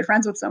pretty good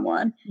friends with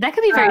someone. That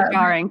could be very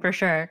jarring for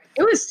sure.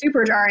 It was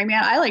super jarring,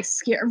 man. I like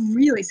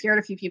really scared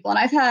a few people. And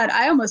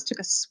I almost took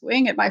a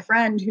swing at my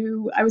friend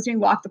who I was doing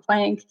walk the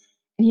plank,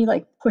 and he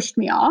like pushed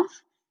me off,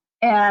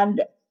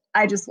 and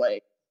I just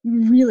like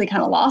really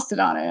kind of lost it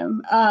on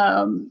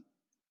him.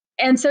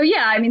 And so,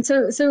 yeah, I mean,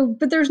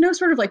 but there's no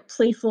sort of like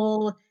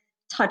playful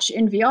touch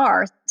in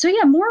VR. So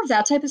yeah, more of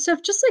that type of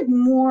stuff, just like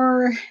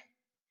more,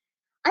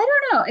 I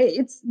don't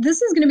know.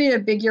 This is going to be a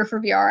big year for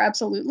VR.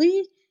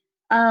 Absolutely.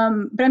 But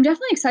I'm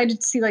definitely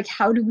excited to see like,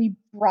 how do we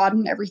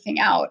broaden everything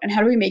out and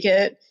how do we make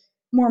it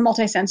more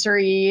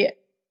multisensory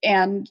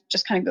and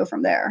just kind of go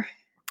from there.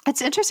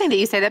 It's interesting that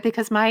you say that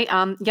because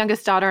my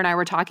youngest daughter and I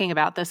were talking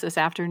about this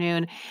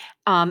afternoon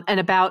and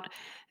about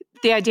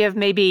the idea of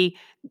maybe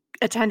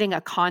attending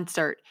a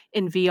concert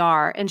in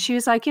VR. And she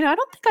was like, I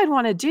don't think I'd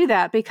want to do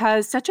that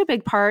because such a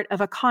big part of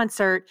a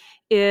concert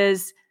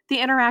is the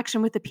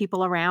interaction with the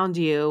people around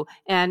you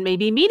and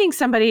maybe meeting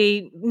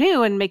somebody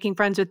new and making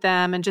friends with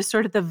them and just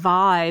sort of the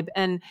vibe.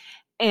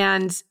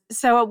 And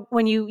so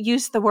when you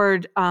use the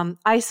word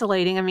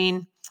isolating, I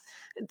mean,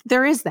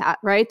 there is that,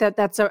 right?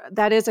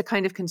 That is a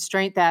kind of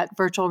constraint that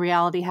virtual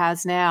reality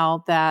has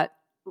now that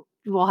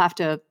we'll have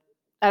to,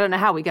 I don't know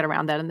how we get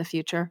around that in the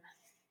future.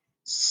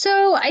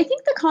 So I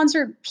think the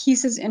concert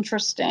piece is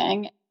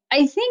interesting.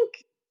 I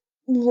think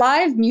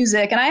live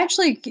music, and I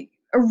actually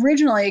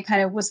originally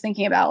kind of was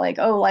thinking about like,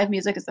 oh, live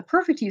music is the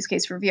perfect use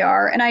case for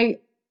VR. And I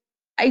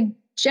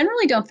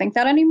generally don't think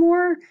that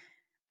anymore.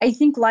 I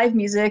think live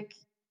music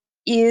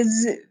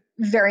is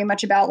very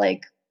much about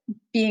like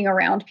being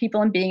around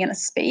people and being in a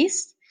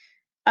space.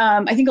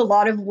 I think a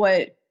lot of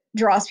what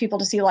draws people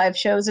to see live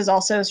shows is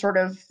also sort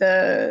of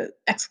the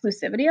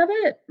exclusivity of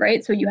it,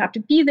 right? So you have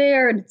to be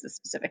there and it's a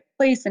specific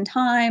place and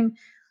time.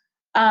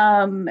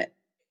 I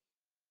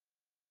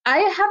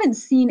haven't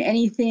seen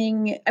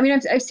anything. I mean,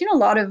 I've seen a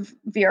lot of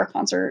VR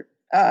concert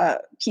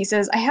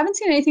pieces. I haven't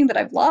seen anything that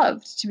I've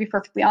loved, to be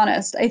perfectly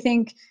honest. I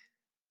think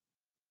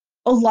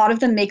a lot of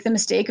them make the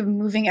mistake of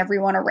moving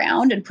everyone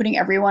around and putting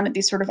everyone at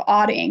these sort of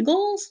odd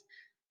angles.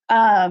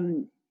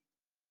 And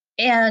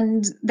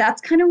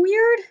that's kind of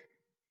weird.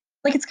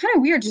 Like, it's kind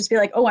of weird to just be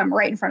like, oh, I'm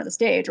right in front of the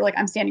stage, or like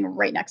I'm standing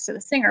right next to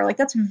the singer. Like,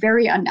 that's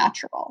very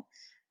unnatural.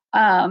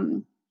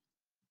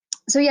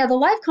 So yeah, the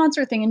live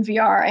concert thing in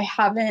VR,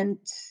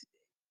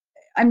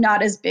 I'm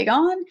not as big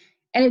on,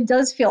 and it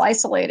does feel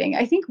isolating.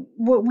 I think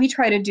what we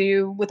try to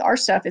do with our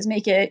stuff is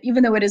make it,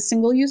 even though it is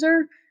single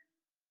user,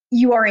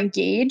 you are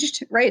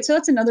engaged, right? So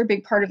that's another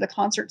big part of the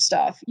concert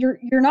stuff. You're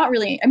not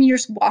really, I mean, you're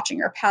just watching,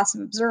 you're a passive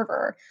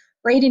observer,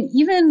 right? And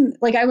even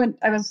like I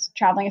was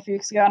traveling a few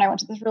weeks ago and I went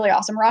to this really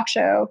awesome rock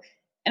show,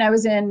 and I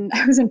was in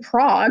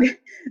Prague.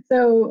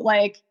 So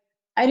like,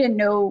 I didn't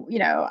know,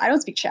 I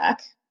don't speak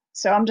Czech.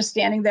 So I'm just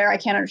standing there. I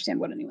can't understand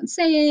what anyone's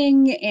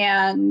saying.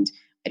 And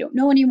I don't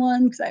know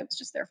anyone because I was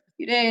just there for a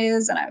few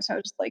days. And I was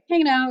just like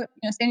hanging out,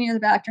 standing in the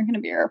back, drinking a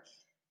beer.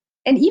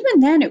 And even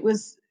then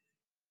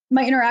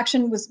my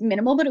interaction was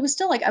minimal, but it was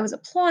still like I was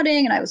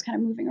applauding and I was kind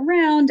of moving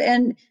around.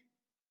 And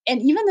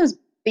even those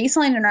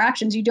baseline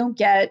interactions you don't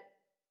get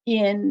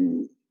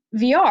in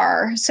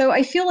VR. So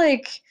I feel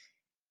like,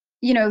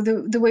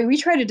 the way we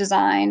try to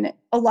design,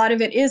 a lot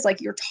of it is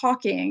like you're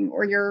talking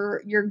or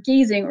you're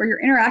gazing or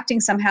you're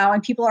interacting somehow,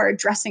 and people are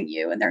addressing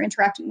you and they're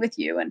interacting with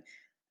you. And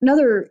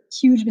another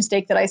huge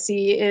mistake that I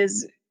see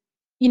is,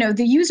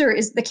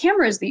 the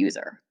camera is the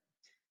user,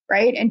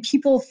 right? And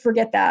people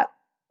forget that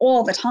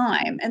all the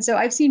time. And so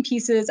I've seen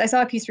pieces, I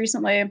saw a piece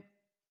recently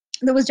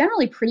that was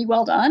generally pretty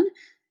well done,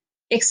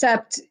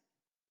 except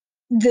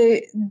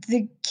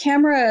the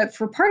camera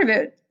for part of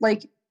it,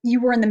 like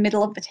you were in the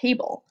middle of the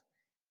table.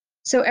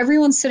 So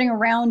everyone's sitting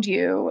around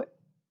you,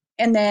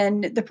 and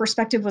then the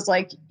perspective was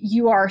like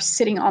you are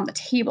sitting on the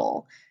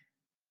table,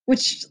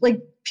 which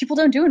like people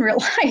don't do in real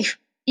life.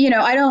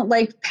 I don't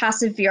like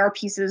passive VR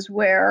pieces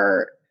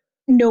where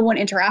no one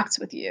interacts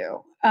with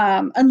you,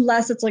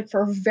 unless it's like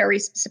for a very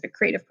specific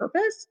creative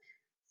purpose.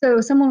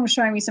 So someone was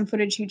showing me some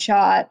footage he'd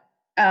shot,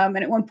 and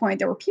at one point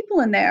there were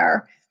people in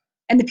there,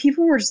 and the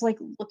people were just like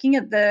looking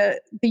at the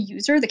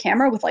user, the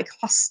camera, with like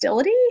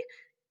hostility.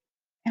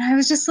 And I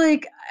was just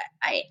like,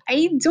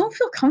 I don't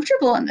feel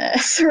comfortable in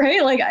this,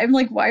 right? Like, I'm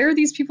like, why are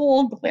these people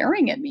all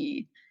glaring at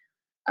me?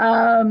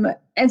 And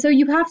so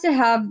you have to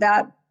have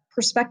that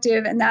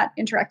perspective and that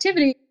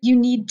interactivity. You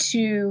need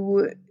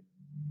to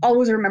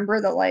always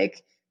remember that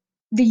like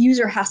the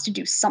user has to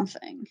do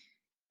something,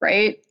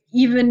 right?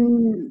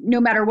 Even no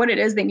matter what it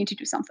is, they need to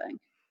do something.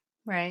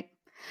 Right.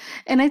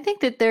 And I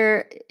think that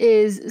there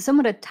is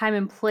somewhat a time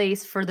and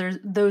place for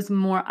those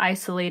more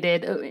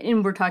isolated,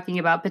 and we're talking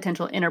about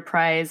potential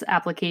enterprise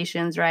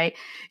applications, right?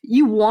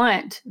 You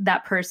want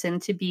that person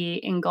to be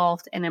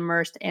engulfed and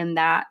immersed in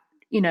that,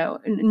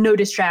 no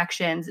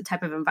distractions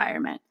type of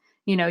environment.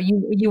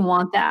 You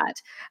want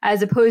that,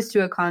 as opposed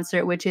to a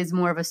concert, which is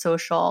more of a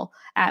social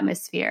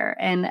atmosphere.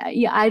 And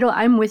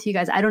I'm with you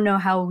guys. I don't know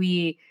how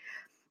we,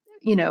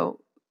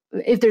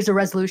 if there's a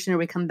resolution or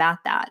we combat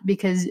that,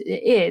 because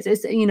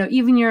it's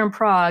even you're in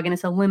Prague and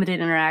it's a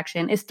limited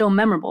interaction, it's still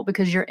memorable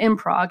because you're in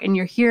Prague and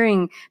you're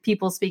hearing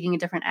people speaking in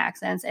different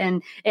accents,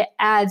 and it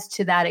adds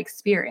to that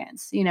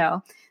experience,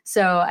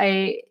 So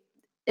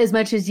as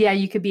much as,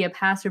 you could be a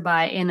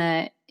passerby in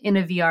a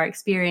VR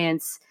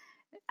experience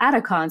at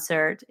a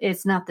concert,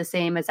 it's not the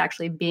same as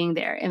actually being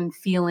there and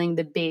feeling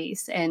the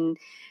bass and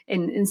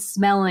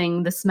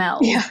smelling the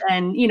smells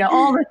and,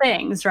 all the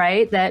things,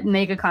 right, that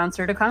make a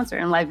concert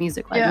and live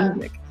music.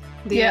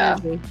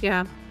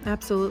 Yeah,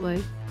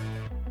 absolutely.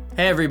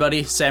 Hey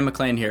everybody, Sam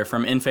McLean here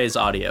from InPhase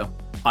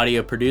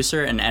audio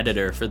producer and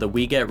editor for the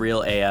We Get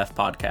Real AF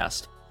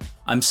podcast.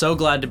 I'm so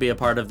glad to be a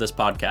part of this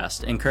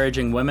podcast,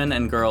 encouraging women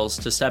and girls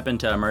to step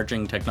into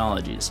emerging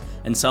technologies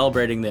and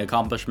celebrating the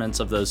accomplishments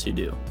of those who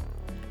do.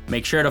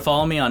 Make sure to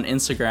follow me on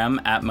Instagram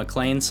at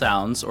McLean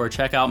Sounds or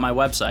check out my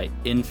website,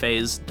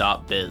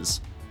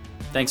 inphase.biz.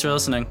 Thanks for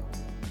listening.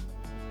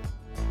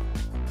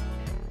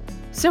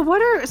 So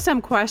what are some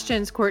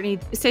questions, Courtney?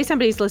 Say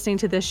somebody's listening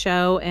to this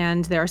show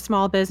and they're a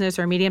small business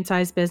or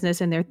medium-sized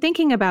business and they're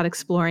thinking about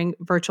exploring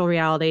virtual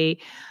reality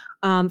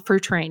for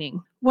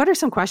training. What are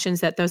some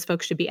questions that those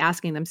folks should be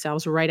asking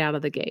themselves right out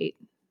of the gate?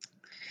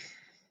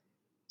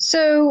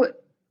 So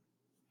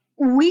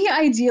we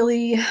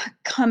ideally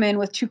come in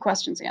with 2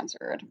 questions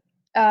answered.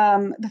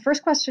 The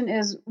first question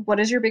is,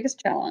 what is your biggest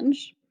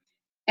challenge?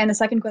 And the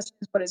second question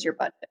is, what is your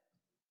budget?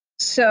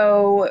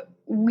 So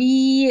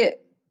we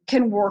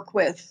can work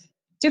with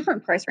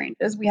different price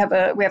ranges. We have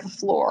a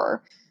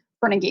floor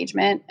for an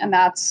engagement, and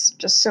that's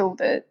just so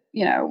that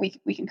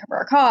we can cover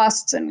our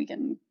costs and we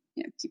can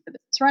keep the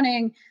business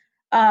running.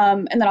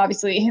 And then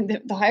obviously,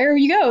 the higher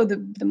you go,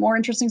 the more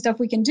interesting stuff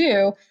we can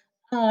do.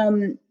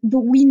 But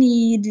we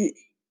need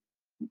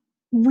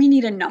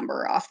a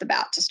number off the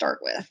bat to start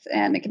with,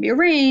 and it can be a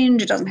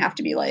range. It doesn't have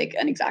to be like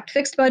an exact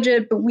fixed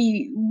budget, but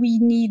we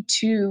need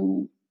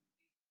to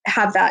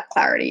have that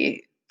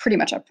clarity pretty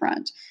much up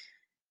front.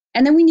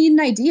 And then we need an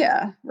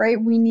idea,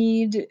 right? We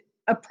need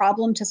a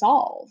problem to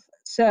solve.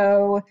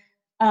 So,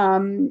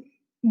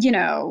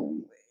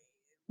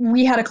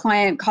 we had a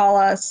client call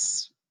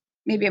us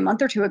maybe a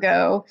month or 2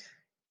 ago,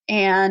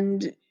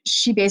 and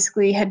she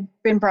basically had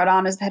been brought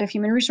on as the head of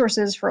human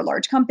resources for a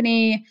large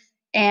company.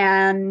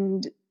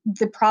 And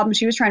the problem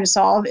she was trying to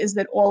solve is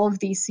that all of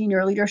the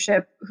senior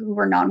leadership who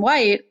were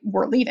non-white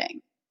were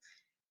leaving.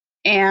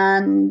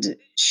 And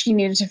she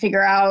needed to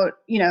figure out,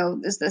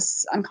 is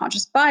this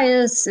unconscious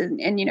bias? And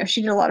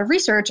she did a lot of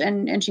research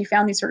and she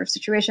found these sort of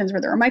situations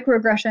where there were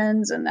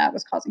microaggressions and that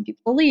was causing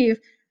people to leave.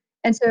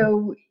 And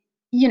so,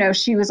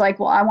 she was like,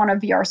 well, I want a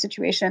VR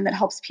situation that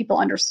helps people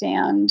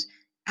understand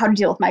how to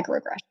deal with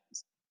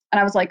microaggressions.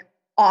 And I was like,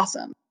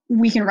 awesome,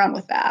 we can run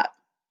with that.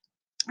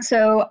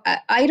 So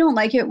I don't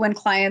like it when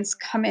clients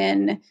come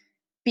in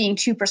being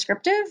too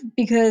prescriptive,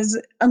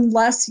 because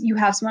unless you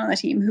have someone on the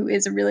team who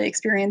is a really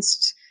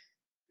experienced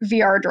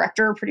VR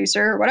director,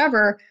 producer, or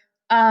whatever,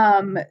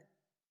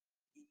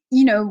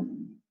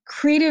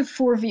 creative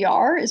for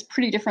VR is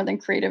pretty different than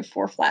creative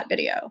for flat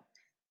video.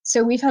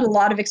 So we've had a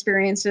lot of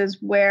experiences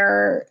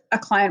where a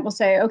client will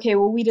say, okay,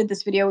 well, we did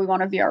this video, we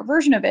want a VR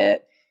version of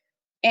it.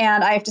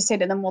 And I have to say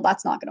to them, well,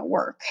 that's not going to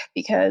work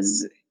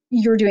because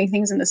you're doing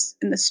things in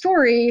the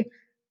story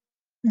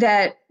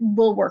that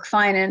will work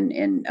fine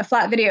in a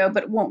flat video,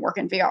 but it won't work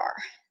in VR.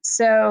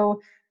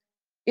 So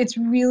it's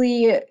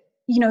really,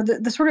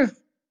 the sort of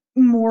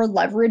more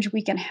leverage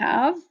we can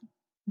have,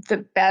 the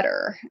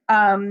better.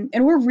 And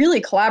we're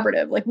really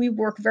collaborative. Like, we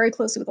work very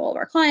closely with all of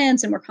our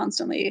clients and we're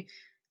constantly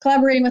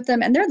collaborating with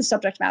them, and they're the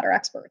subject matter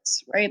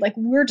experts, right? Like,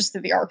 we're just the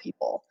VR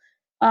people.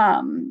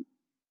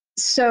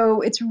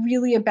 So it's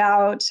really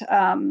about,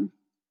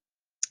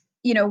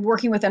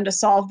 working with them to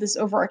solve this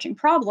overarching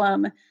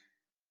problem.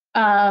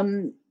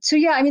 So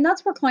yeah, I mean,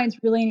 that's where clients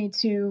really need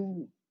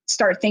to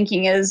start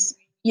thinking is,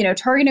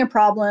 targeting a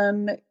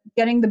problem,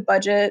 getting the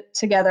budget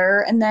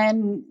together, and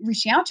then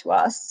reaching out to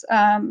us.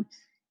 And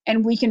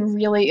we can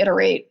really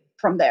iterate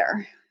from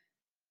there.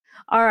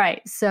 All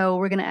right. So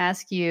we're going to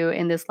ask you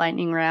in this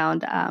lightning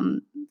round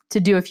to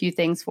do a few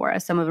things for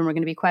us. Some of them are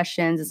going to be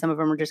questions and some of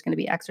them are just going to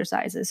be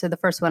exercises. So the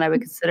first one I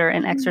would consider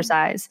an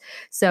exercise.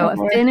 So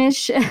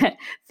finish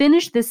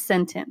this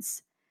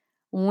sentence.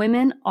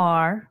 Women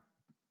are...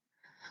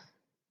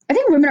 I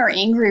think women are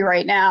angry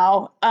right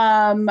now.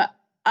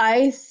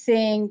 I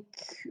think,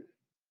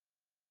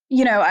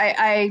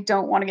 I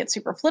don't want to get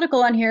super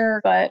political on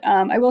here, but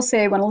I will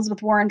say when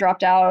Elizabeth Warren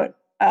dropped out,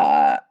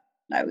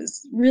 I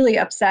was really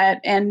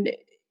upset. And,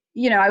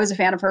 I was a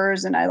fan of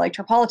hers and I liked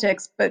her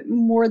politics, but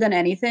more than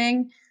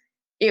anything,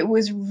 it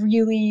was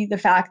really the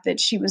fact that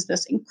she was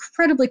this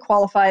incredibly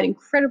qualified,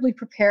 incredibly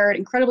prepared,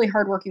 incredibly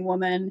hardworking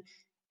woman.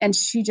 And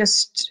she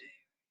just,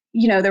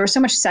 there was so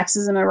much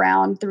sexism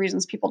around the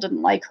reasons people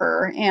didn't like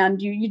her.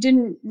 And you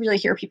didn't really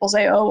hear people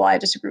say, oh, well, I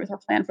disagree with her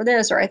plan for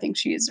this, or I think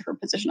her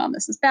position on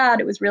this is bad.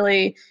 It was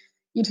really,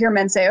 you'd hear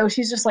men say, oh,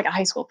 she's just like a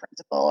high school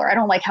principal, or I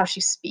don't like how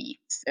she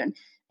speaks, and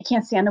I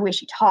can't stand the way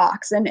she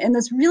talks. And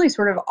this really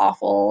sort of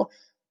awful,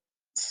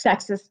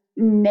 sexist,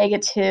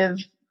 negative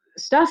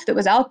stuff that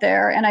was out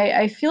there. And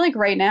I feel like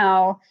right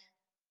now,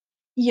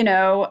 you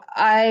know,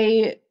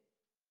 I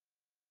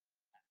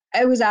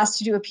was asked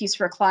to do a piece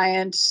for a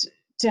client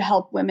to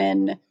help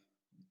women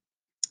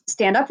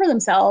stand up for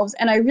themselves.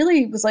 And I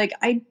really was like,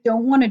 I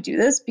don't want to do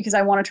this because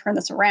I want to turn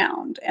this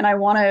around. And I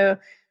want to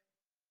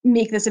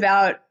make this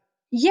about,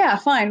 yeah,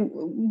 fine,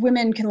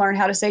 women can learn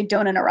how to say,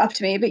 don't interrupt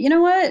me. But you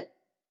know what?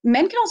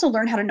 Men can also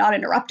learn how to not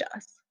interrupt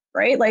us,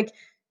 right? Like,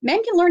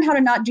 men can learn how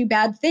to not do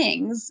bad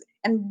things.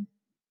 And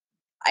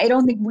I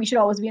don't think we should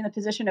always be in the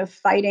position of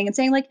fighting and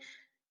saying like,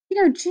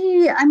 you know,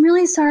 gee, I'm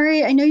really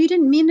sorry. I know you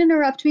didn't mean to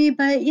interrupt me,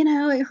 but, you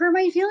know, it hurt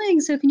my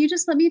feelings. So can you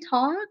just let me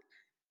talk?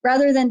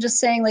 Rather than just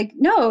saying like,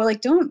 no, like,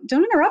 don't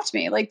interrupt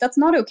me. Like, that's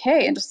not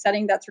okay. And just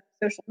setting that sort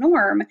of social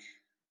norm.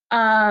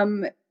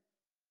 And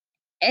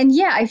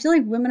yeah, I feel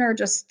like women are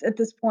just at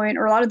this point,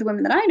 or a lot of the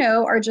women that I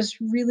know are just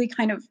really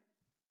kind of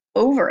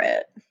over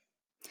it.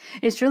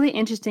 It's really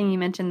interesting you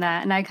mentioned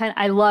that, and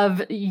I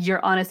love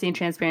your honesty and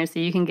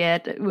transparency. You can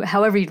get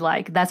however you'd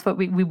like. That's what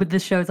we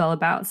this show is all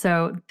about.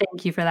 So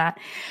thank you for that.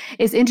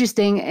 It's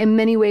interesting. In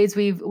many ways,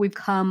 we've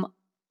come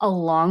a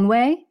long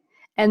way,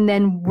 and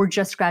then we're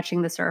just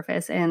scratching the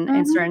surface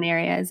in certain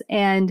areas.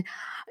 And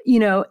you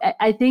know,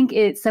 I think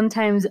it's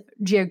sometimes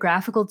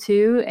geographical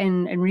too,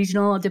 and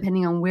regional,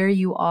 depending on where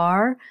you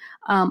are,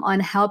 on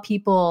how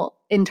people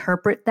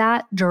interpret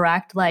that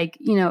direct. Like,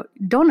 you know,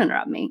 don't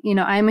interrupt me. You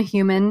know, I'm a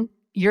human.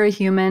 You're a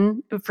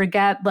human.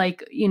 Forget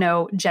like, you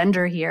know,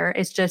 gender here.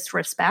 It's just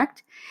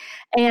respect.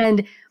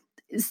 And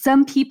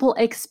some people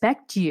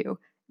expect you,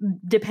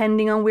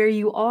 depending on where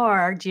you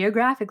are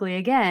geographically,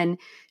 again,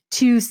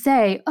 to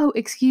say, oh,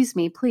 excuse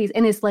me, please.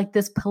 And it's like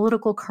this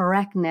political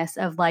correctness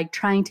of like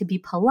trying to be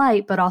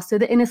polite, but also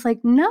and it's like,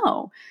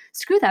 no,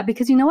 screw that.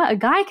 Because you know what? A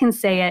guy can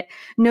say it,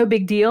 no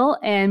big deal,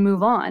 and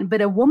move on.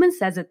 But a woman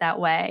says it that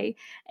way.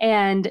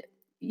 And,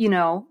 you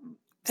know,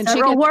 and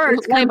several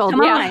words come to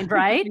mind,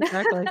 right?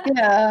 Exactly.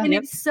 Yeah. And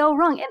it's so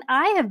wrong. And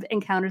I have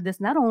encountered this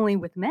not only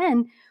with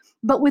men,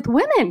 but with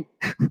women.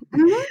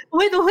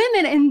 With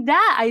women. And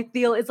that I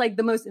feel is like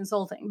the most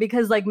insulting,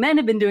 because like men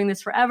have been doing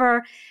this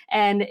forever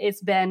and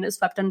it's been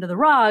swept under the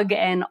rug.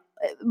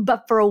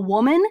 But for a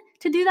woman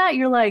to do that,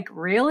 you're like,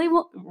 really?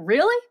 Well,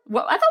 really?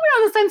 Well, I thought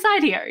we were on the same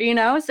side here, you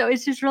know? So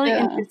it's just really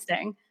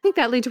interesting. I think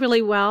that leads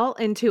really well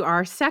into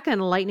our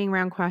second lightning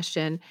round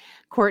question.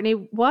 Courtney,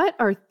 what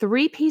are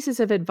 3 pieces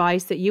of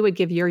advice that you would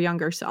give your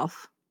younger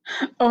self?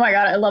 Oh my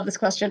God, I love this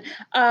question.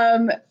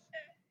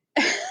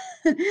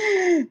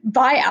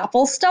 Buy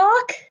Apple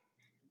stock.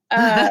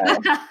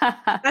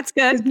 That's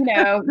good. You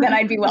know, then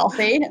I'd be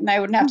wealthy and I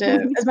wouldn't have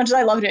to, as much as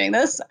I love doing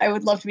this, I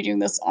would love to be doing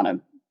this on a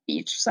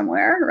beach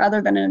somewhere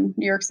rather than in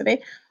New York City.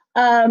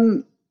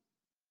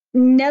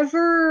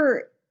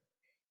 Never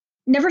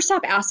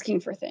stop asking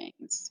for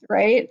things,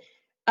 right?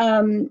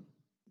 And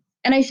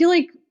I feel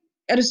like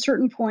at a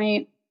certain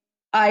point,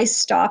 I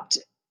stopped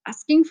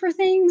asking for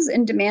things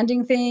and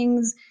demanding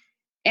things.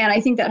 And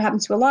I think that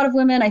happens to a lot of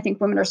women. I think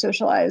women are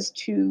socialized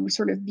to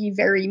sort of be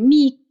very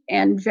meek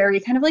and very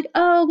kind of like,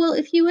 oh, well,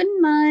 if you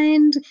wouldn't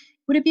mind,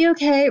 would it be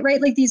okay?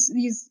 Right? Like these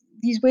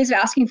ways of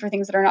asking for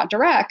things that are not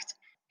direct.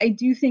 I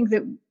do think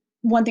that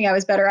one thing I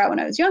was better at when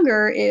I was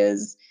younger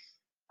is,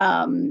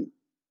 you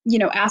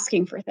know,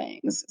 asking for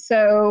things.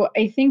 So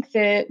I think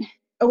that,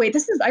 oh wait,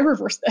 I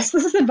reversed this.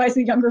 This is advice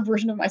a younger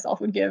version of myself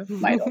would give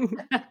my daughter.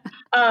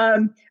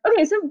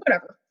 Okay, so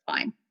whatever,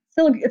 fine.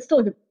 It's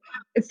still good.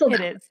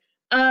 It is.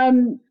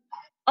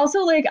 Also,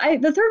 like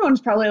the third one is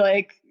probably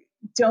like,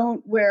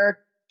 don't wear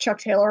Chuck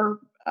Taylor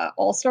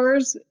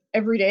All-Stars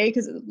every day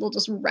because it will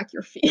just wreck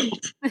your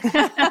feet. A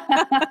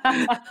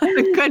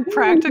good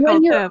practical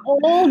when tip. You're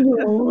old,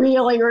 you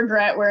really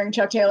regret wearing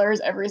Chuck Taylors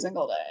every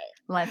single day.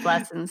 Life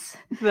lessons.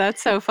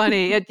 That's so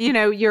funny. You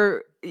know,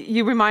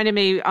 you reminded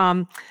me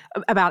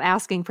about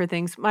asking for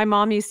things. My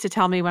mom used to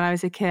tell me when I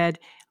was a kid,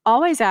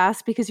 always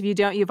ask, because if you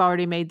don't, you've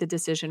already made the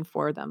decision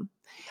for them.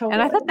 Totally.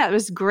 And I thought that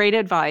was great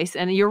advice.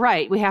 And you're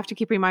right. We have to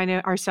keep reminding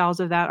ourselves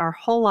of that our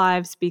whole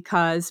lives,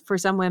 because for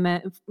some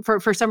women,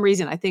 for some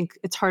reason, I think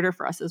it's harder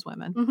for us as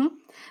women. Mm-hmm.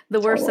 The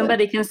worst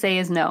somebody can say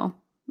is no.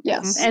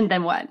 Yes. And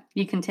then what?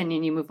 You continue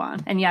and you move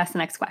on. And you ask the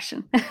next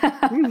question.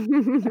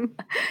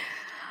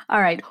 All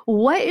right.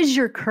 What is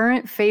your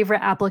current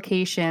favorite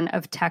application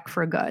of tech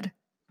for good?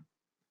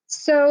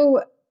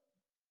 So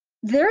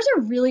there's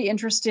a really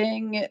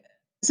interesting,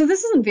 so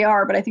this isn't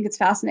VR, but I think it's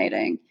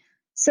fascinating.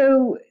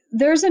 So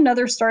there's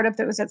another startup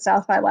that was at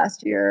South by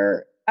last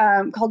year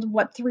called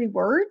What 3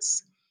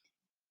 Words?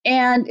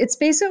 And it's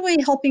basically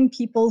helping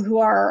people who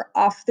are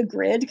off the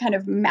grid kind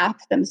of map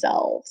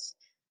themselves.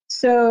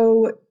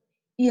 So,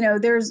 you know,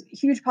 there's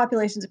huge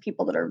populations of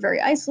people that are very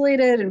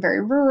isolated and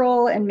very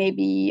rural and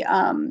maybe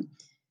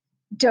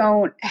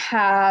don't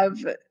have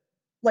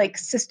like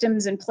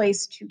systems in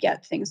place to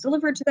get things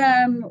delivered to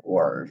them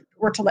or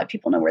to let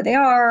people know where they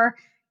are.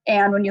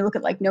 And when you look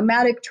at like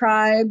nomadic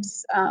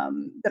tribes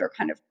that are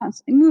kind of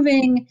constantly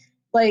moving,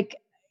 like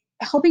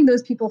helping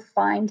those people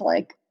find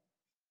like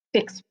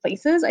fixed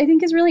places, I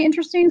think is really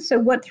interesting. So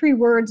what 3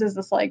 words is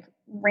this like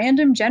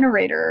random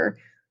generator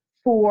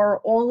for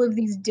all of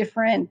these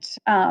different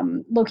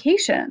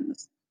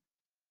locations.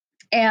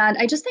 And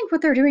I just think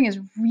what they're doing is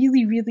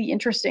really, really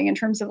interesting in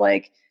terms of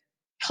like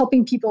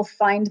helping people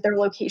find their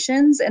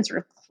locations and sort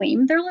of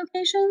claim their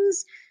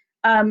locations.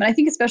 And I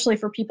think especially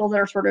for people that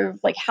are sort of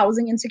like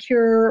housing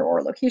insecure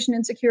or location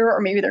insecure, or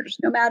maybe they're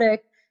just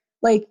nomadic,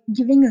 like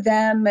giving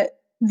them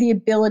the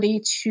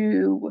ability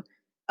to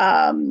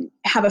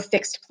have a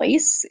fixed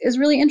place is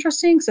really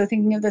interesting. So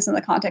thinking of this in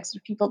the context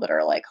of people that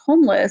are like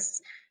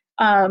homeless,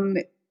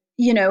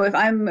 you know, if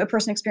I'm a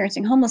person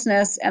experiencing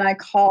homelessness and I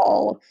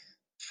call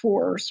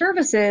for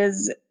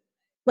services,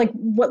 like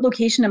what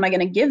location am I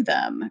going to give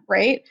them,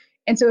 right?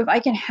 And so if I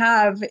can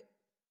have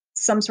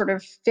some sort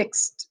of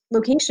fixed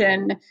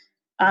location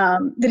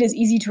that is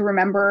easy to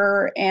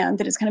remember and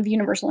that is kind of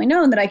universally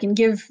known that I can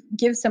give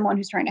someone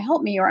who's trying to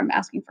help me or I'm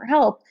asking for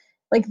help,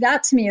 like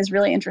that to me is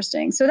really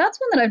interesting. So that's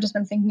one that I've just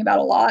been thinking about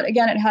a lot.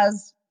 Again, it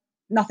has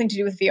nothing to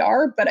do with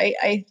VR, but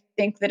I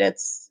think that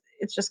it's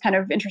just kind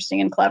of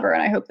interesting and clever,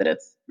 and I hope that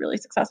it's really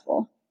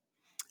successful.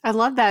 I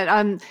love that.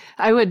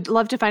 I would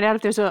love to find out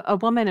if there's a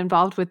woman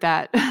involved with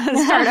that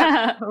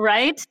startup.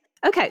 Right?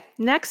 Okay,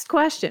 next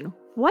question.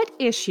 What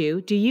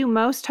issue do you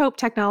most hope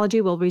technology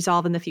will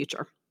resolve in the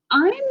future?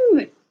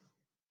 I'm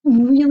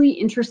really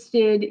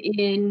interested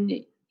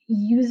in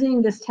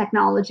using this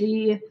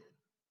technology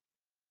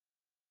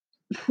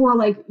for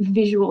like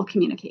visual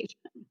communication.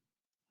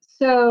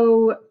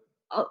 So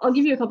I'll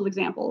give you a couple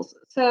examples.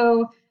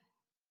 So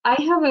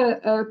I have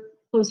a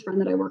close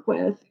friend that I work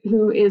with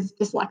who is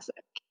dyslexic,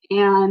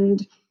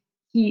 and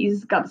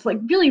he's got this like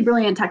really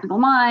brilliant technical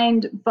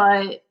mind,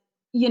 but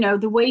you know,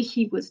 the way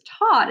he was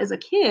taught as a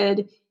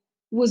kid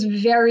was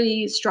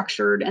very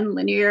structured and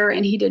linear,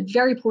 and he did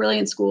very poorly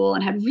in school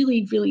and had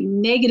really, really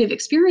negative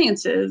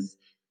experiences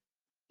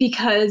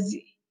because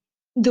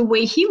the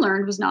way he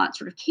learned was not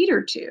sort of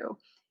catered to.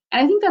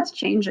 And I think that's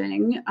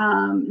changing,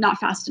 not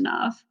fast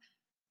enough.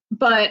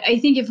 But I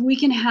think if we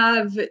can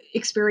have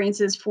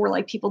experiences for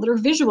like people that are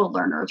visual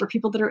learners or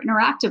people that are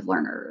interactive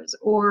learners,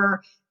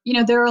 or, you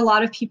know, there are a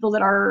lot of people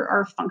that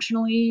are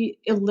functionally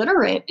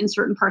illiterate in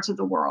certain parts of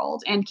the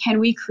world. And can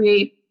we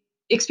create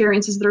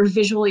experiences that are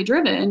visually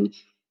driven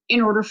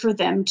in order for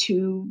them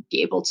to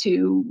be able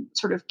to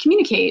sort of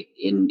communicate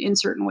in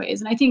certain ways?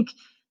 And I think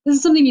this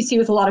is something you see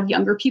with a lot of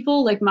younger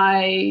people, like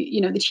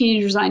the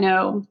teenagers I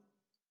know,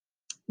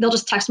 they'll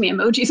just text me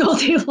emojis all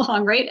day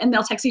long, right? And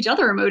they'll text each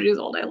other emojis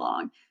all day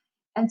long.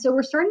 And so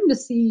we're starting to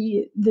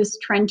see this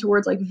trend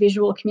towards like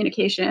visual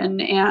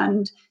communication,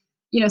 and,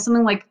 you know,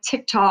 something like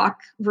TikTok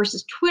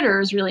versus Twitter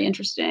is really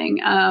interesting.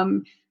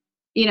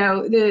 You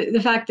know,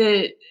 the fact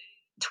that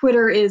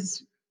Twitter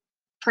is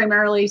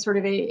primarily sort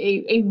of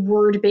a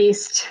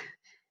word-based,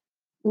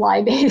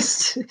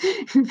 lie-based,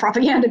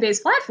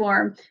 propaganda-based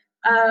platform,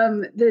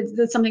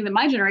 that's something that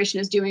my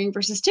generation is doing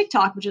versus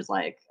TikTok, which is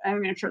like, I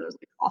mean, I'm sure there's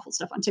like awful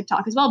stuff on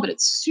TikTok as well, but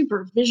it's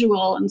super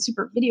visual and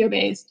super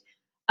video-based.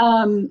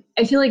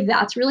 I feel like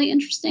that's really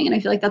interesting, and I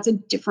feel like that's a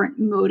different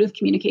mode of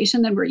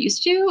communication than we're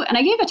used to. And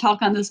I gave a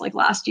talk on this like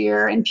last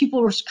year, and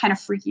people were kind of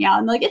freaking out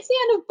and like, it's the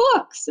end of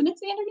books and it's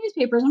the end of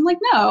newspapers. And I'm like,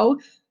 no,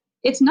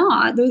 it's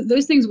not.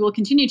 Those things will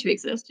continue to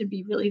exist and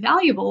be really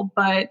valuable,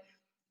 but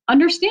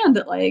understand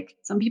that like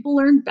some people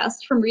learn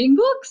best from reading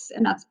books,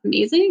 and that's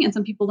amazing, and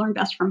some people learn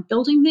best from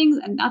building things,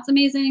 and that's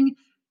amazing,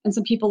 and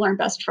some people learn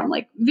best from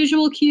like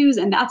visual cues,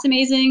 and that's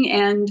amazing.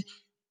 And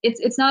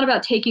it's not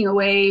about taking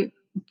away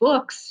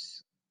books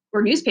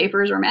or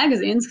newspapers or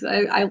magazines,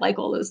 because I like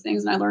all those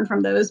things and I learn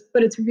from those,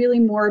 but it's really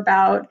more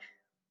about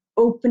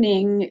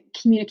opening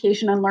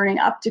communication and learning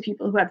up to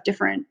people who have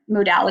different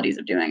modalities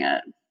of doing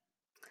it.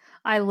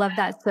 I love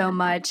that so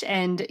much.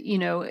 And, you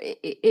know,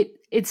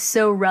 it's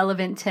so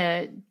relevant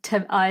to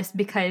us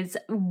because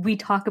we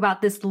talk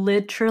about this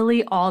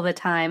literally all the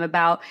time,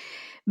 about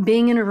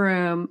being in a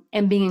room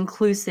and being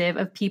inclusive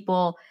of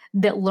people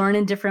that learn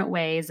in different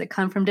ways, that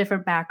come from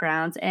different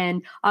backgrounds.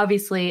 And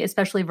obviously,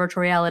 especially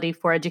virtual reality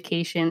for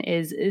education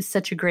is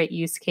such a great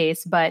use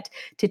case. But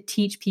to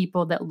teach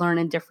people that learn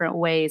in different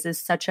ways is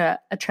such a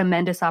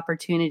tremendous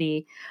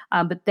opportunity.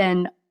 But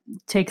then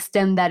to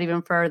extend that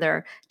even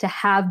further, to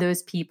have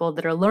those people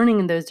that are learning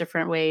in those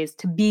different ways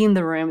to be in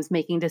the rooms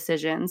making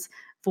decisions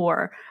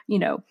for, you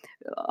know,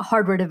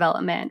 hardware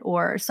development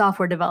or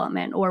software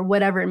development or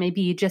whatever it may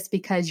be, just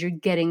because you're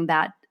getting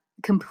that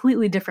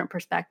completely different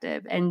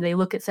perspective and they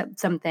look at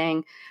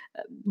something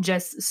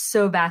just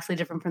so vastly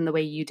different from the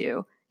way you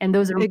do. And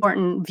those are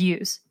important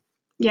views.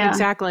 Yeah,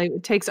 exactly.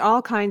 It takes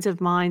all kinds of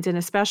minds, and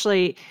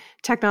especially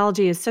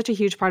technology is such a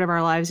huge part of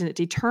our lives, and it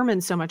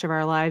determines so much of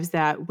our lives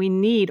that we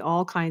need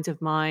all kinds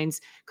of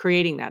minds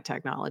creating that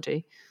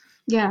technology.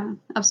 Yeah,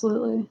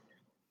 absolutely.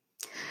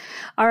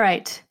 All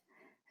right.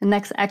 The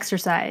next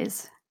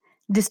exercise.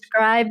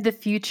 Describe the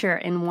future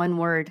in one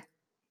word.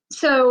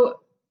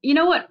 So, you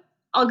know what?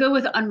 I'll go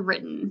with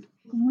unwritten.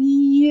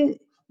 We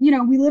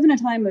live in a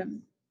time of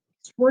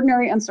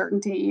extraordinary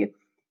uncertainty.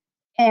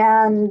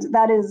 And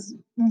that is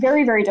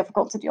very, very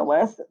difficult to deal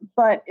with.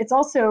 But it's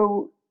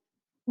also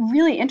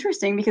really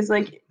interesting because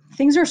like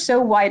things are so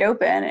wide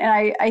open.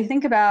 And I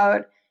think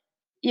about,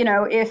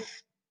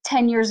 if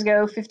 10 years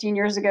ago, 15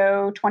 years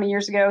ago, 20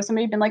 years ago,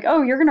 somebody had been like,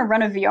 oh, you're going to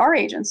run a VR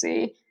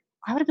agency.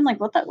 I would have been like,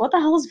 what the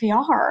hell is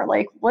VR?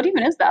 Like, what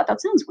even is that? That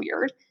sounds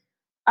weird.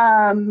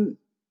 And,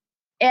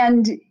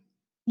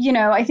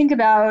 I think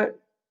about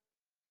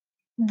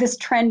this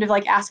trend of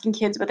like asking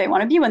kids what they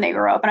want to be when they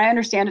grow up. And I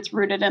understand it's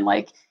rooted in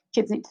like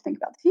kids need to think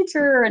about the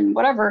future and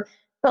whatever.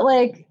 But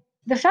like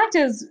the fact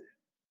is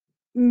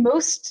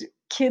most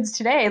kids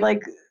today,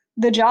 like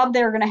the job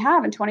they're going to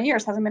have in 20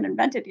 years hasn't been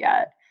invented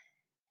yet.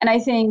 And I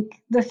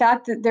think the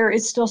fact that there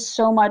is still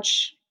so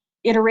much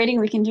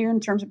iterating we can do in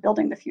terms of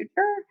building the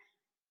future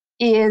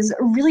is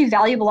a really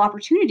valuable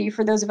opportunity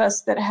for those of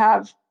us that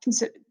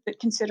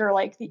consider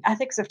like the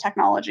ethics of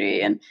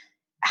technology and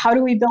how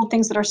do we build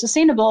things that are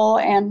sustainable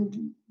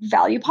and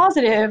value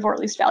positive, or at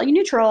least value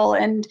neutral,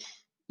 and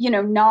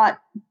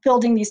not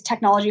building these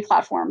technology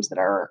platforms that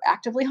are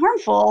actively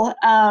harmful.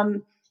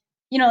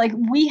 Like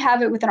we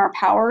have it within our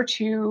power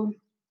to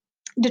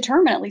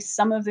determine at least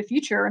some of the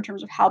future in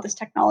terms of how this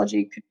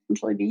technology could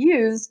potentially be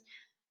used.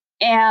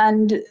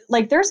 And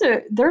like there's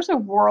a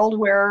world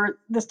where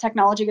this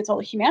technology gets all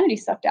the humanity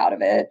sucked out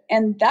of it,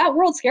 and that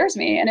world scares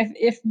me. And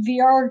if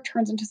VR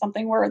turns into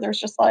something where there's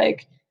just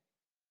like,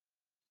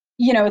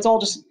 it's all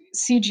just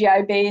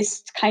CGI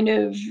based kind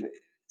of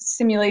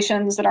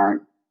simulations that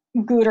aren't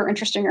good or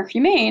interesting or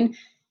humane,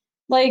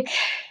 like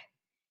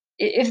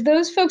if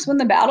those folks win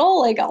the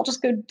battle, like I'll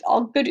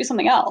go do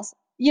something else.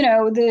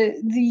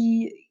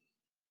 The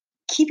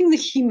keeping the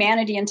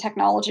humanity in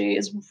technology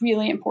is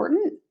really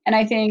important. And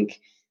I think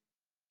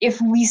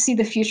if we see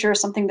the future as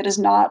something that is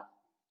not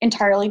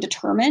entirely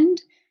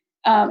determined,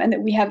 and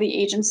that we have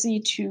the agency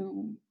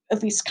to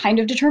at least kind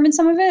of determine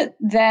some of it,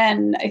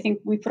 then I think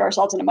we put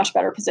ourselves in a much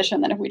better position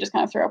than if we just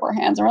kind of throw up our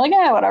hands and we're like,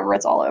 yeah, whatever,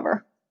 it's all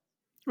over.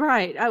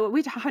 Right.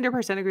 We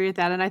 100% agree with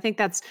that. And I think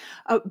that's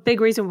a big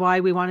reason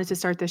why we wanted to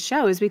start this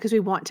show, is because we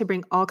want to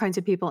bring all kinds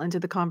of people into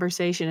the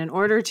conversation. In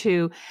order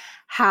to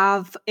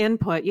have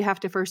input, you have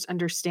to first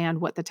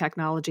understand what the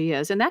technology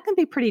is. And that can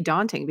be pretty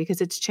daunting because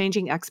it's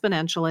changing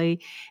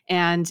exponentially.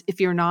 And if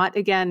you're not,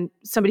 again,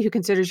 somebody who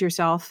considers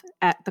yourself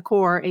at the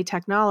core a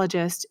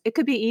technologist, it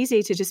could be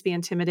easy to just be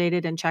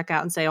intimidated and check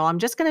out and say, oh, I'm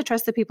just going to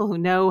trust the people who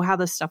know how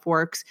this stuff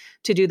works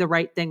to do the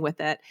right thing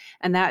with it.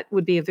 And that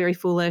would be a very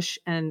foolish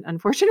and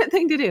unfortunate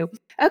thing to do.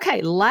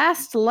 Okay,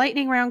 last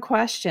lightning round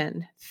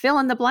question. Fill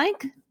in the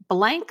blank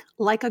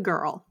like a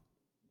girl.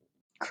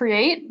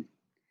 Create.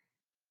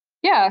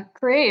 Yeah,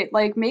 create,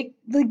 like make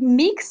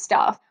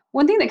stuff.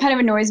 One thing that kind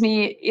of annoys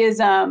me is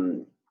I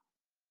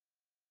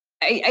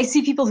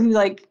see people who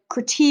like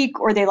critique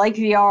or they like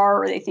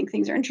VR or they think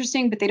things are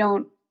interesting, but they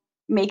don't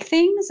make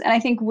things. And I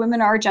think women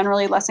are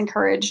generally less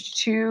encouraged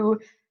to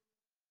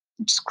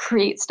just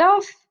create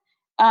stuff.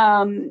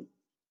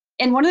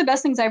 And one of the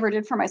best things I ever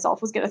did for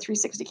myself was get a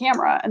 360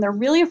 camera, and they're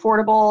really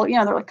affordable.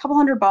 They're like a couple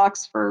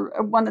 $100 for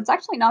one that's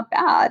actually not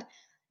bad.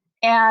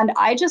 And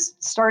I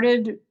just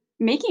started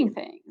making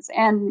things,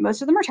 and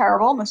most of them are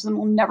terrible. Most of them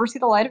will never see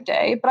the light of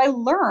day, but I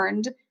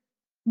learned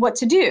what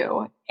to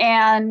do.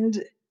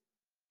 And,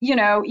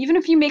 even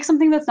if you make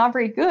something that's not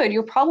very good,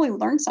 you'll probably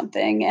learn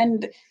something.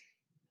 And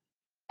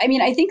I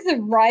mean, I think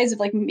the rise of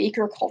like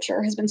maker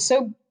culture has been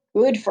so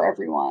good for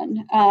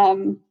everyone.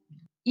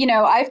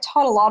 I've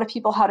taught a lot of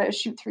people how to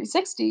shoot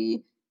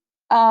 360,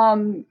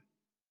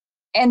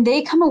 and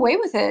they come away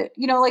with it.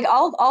 Like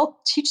I'll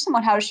teach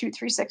someone how to shoot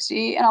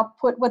 360, and I'll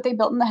put what they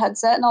built in the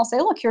headset, and I'll say,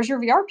 look, here's your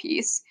VR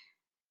piece.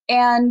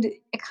 And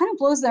it kind of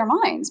blows their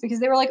minds because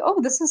they were like,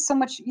 oh, this is so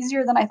much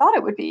easier than I thought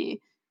it would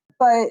be.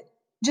 But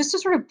just to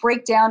sort of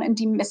break down and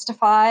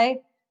demystify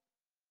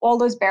all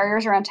those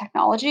barriers around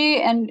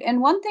technology.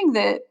 And one thing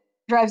that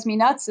drives me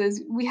nuts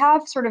is we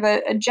have sort of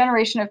a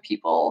generation of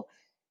people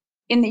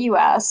in the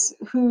US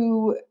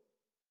who,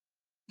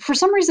 for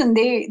some reason,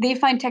 they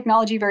find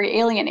technology very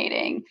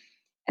alienating.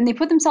 And they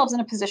put themselves in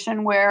a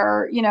position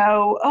where,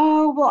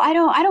 oh, well, I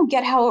don't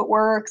get how it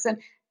works. And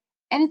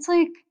it's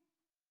like,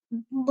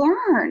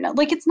 learn.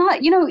 Like, it's not,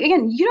 again,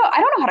 I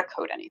don't know how to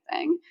code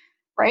anything,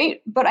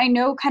 right? But I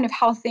know kind of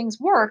how things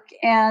work,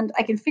 and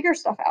I can figure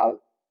stuff out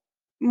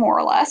more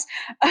or less.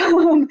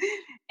 And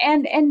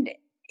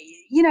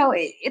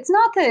it's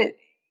not that,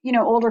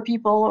 older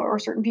people or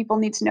certain people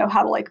need to know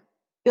how to like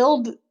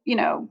build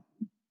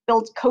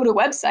code a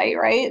website,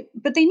 right?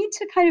 But they need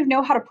to kind of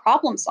know how to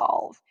problem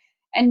solve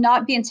and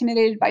not be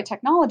intimidated by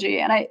technology.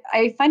 And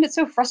I find it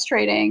so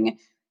frustrating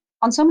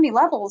on so many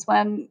levels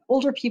when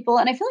older people,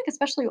 and I feel like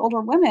especially older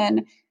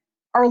women,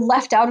 are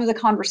left out of the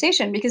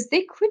conversation because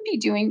they could be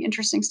doing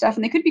interesting stuff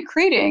and they could be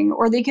creating,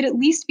 or they could at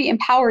least be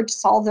empowered to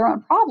solve their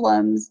own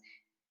problems.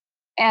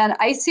 And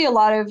I see a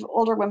lot of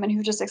older women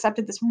who just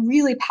accepted this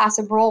really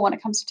passive role when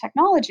it comes to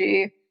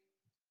technology.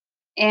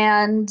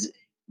 And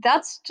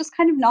that's just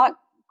kind of not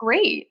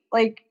great.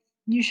 Like,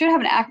 you should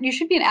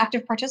be an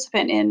active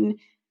participant in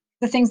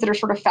the things that are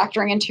sort of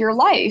factoring into your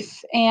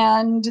life.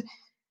 And,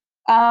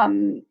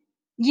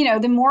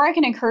 the more I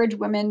can encourage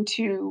women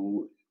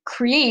to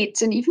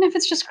create, and even if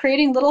it's just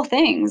creating little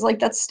things, like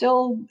that's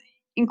still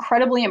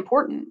incredibly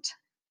important.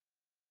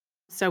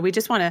 So we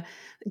just want to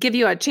give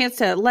you a chance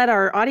to let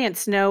our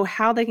audience know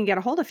how they can get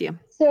a hold of you.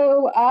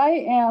 So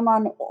I am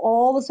on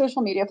all the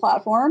social media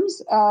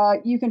platforms.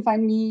 You can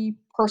find me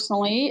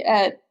personally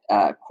at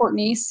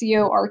Courtney,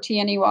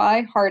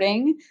 Cortney,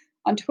 Harding,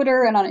 on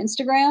Twitter and on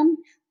Instagram.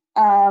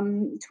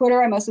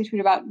 Twitter, I mostly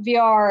tweet about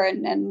VR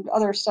and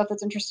other stuff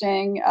that's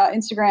interesting.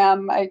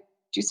 Instagram, I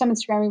do some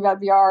Instagramming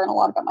about VR and a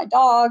lot about my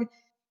dog.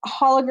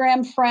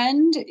 Hologram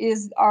Friend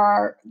is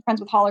our Friends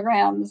with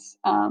Holograms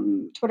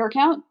Twitter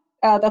account.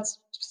 That's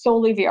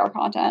solely VR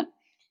content.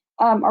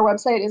 Our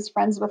website is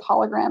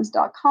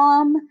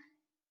friendswithholograms.com.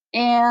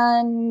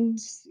 And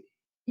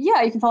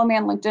yeah, you can follow me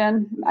on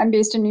LinkedIn. I'm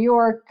based in New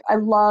York. I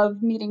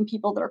love meeting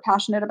people that are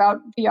passionate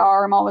about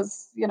VR. I'm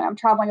always, I'm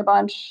traveling a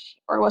bunch,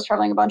 or was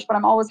traveling a bunch, but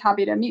I'm always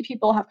happy to meet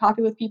people, have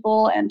coffee with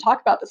people, and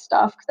talk about this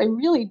stuff, because I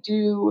really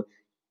do,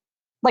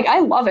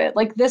 I love it.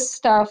 This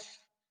stuff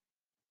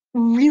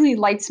really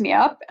lights me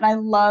up, and I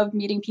love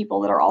meeting people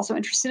that are also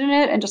interested in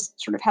it, and just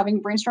sort of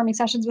having brainstorming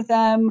sessions with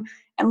them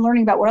and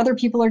learning about what other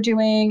people are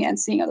doing and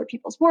seeing other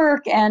people's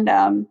work. And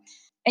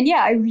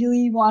yeah, I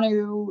really want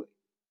to,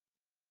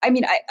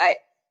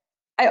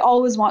 I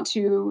always want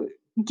to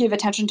give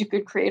attention to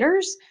good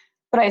creators,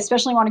 but I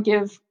especially want to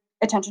give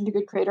attention to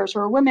good creators who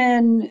are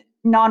women,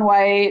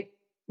 non-white,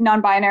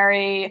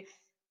 non-binary,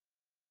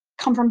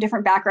 come from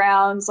different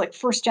backgrounds,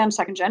 first gen,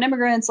 second gen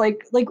immigrants,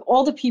 like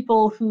all the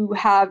people who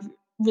have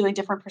really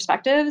different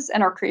perspectives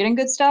and are creating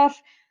good stuff.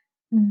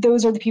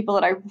 Those are the people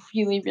that I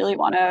really, really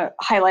want to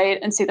highlight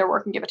and see their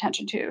work and give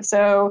attention to.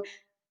 So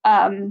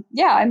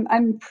yeah,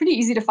 I'm pretty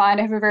easy to find.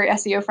 I have a very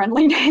SEO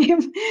friendly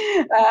name.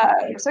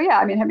 So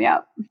yeah, hit me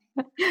up.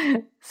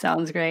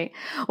 Sounds great.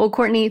 Well,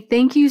 Courtney,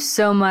 thank you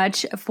so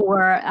much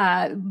for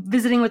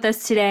visiting with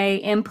us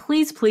today. And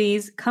please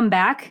come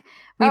back.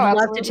 We'd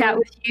love to chat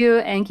with you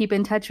and keep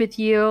in touch with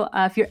you.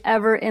 If you're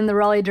ever in the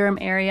Raleigh-Durham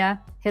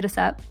area, hit us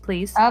up,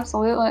 please.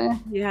 Absolutely.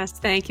 Yes,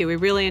 thank you. We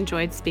really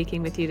enjoyed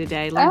speaking with you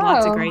today. Learned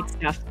lots of great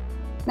stuff.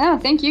 No,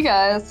 thank you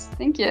guys.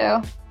 Thank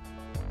you.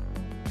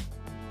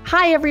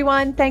 Hi,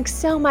 everyone. Thanks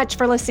so much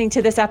for listening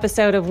to this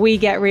episode of We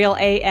Get Real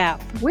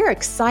AF. We're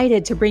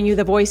excited to bring you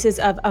the voices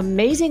of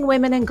amazing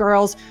women and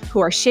girls who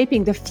are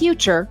shaping the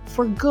future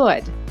for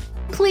good.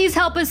 Please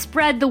help us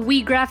spread the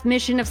WeGraph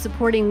mission of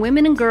supporting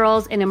women and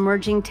girls in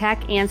emerging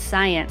tech and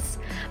science.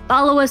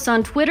 Follow us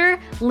on Twitter,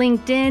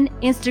 LinkedIn,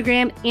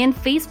 Instagram, and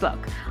Facebook.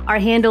 Our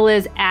handle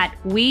is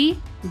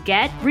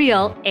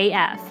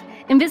 @WeGetRealAF.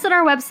 And visit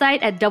our website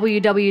at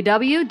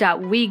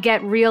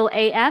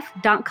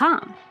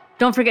www.wegetrealaf.com.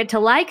 Don't forget to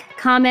like,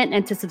 comment,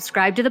 and to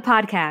subscribe to the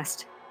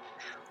podcast.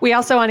 We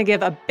also want to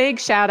give a big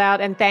shout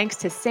out and thanks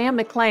to Sam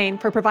McLean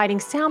for providing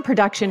sound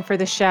production for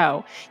the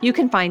show. You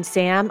can find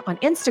Sam on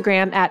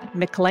Instagram at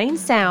McLean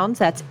Sounds,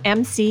 that's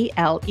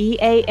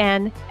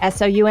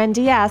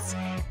McLeanSounds,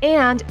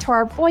 and to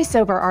our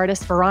voiceover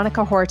artist,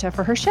 Veronica Horta,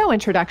 for her show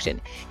introduction.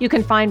 You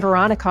can find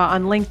Veronica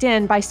on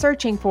LinkedIn by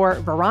searching for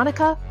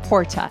Veronica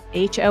Horta,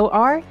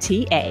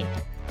 Horta.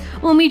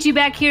 We'll meet you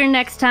back here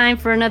next time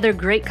for another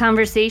great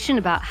conversation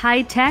about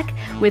high tech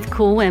with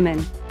cool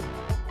women.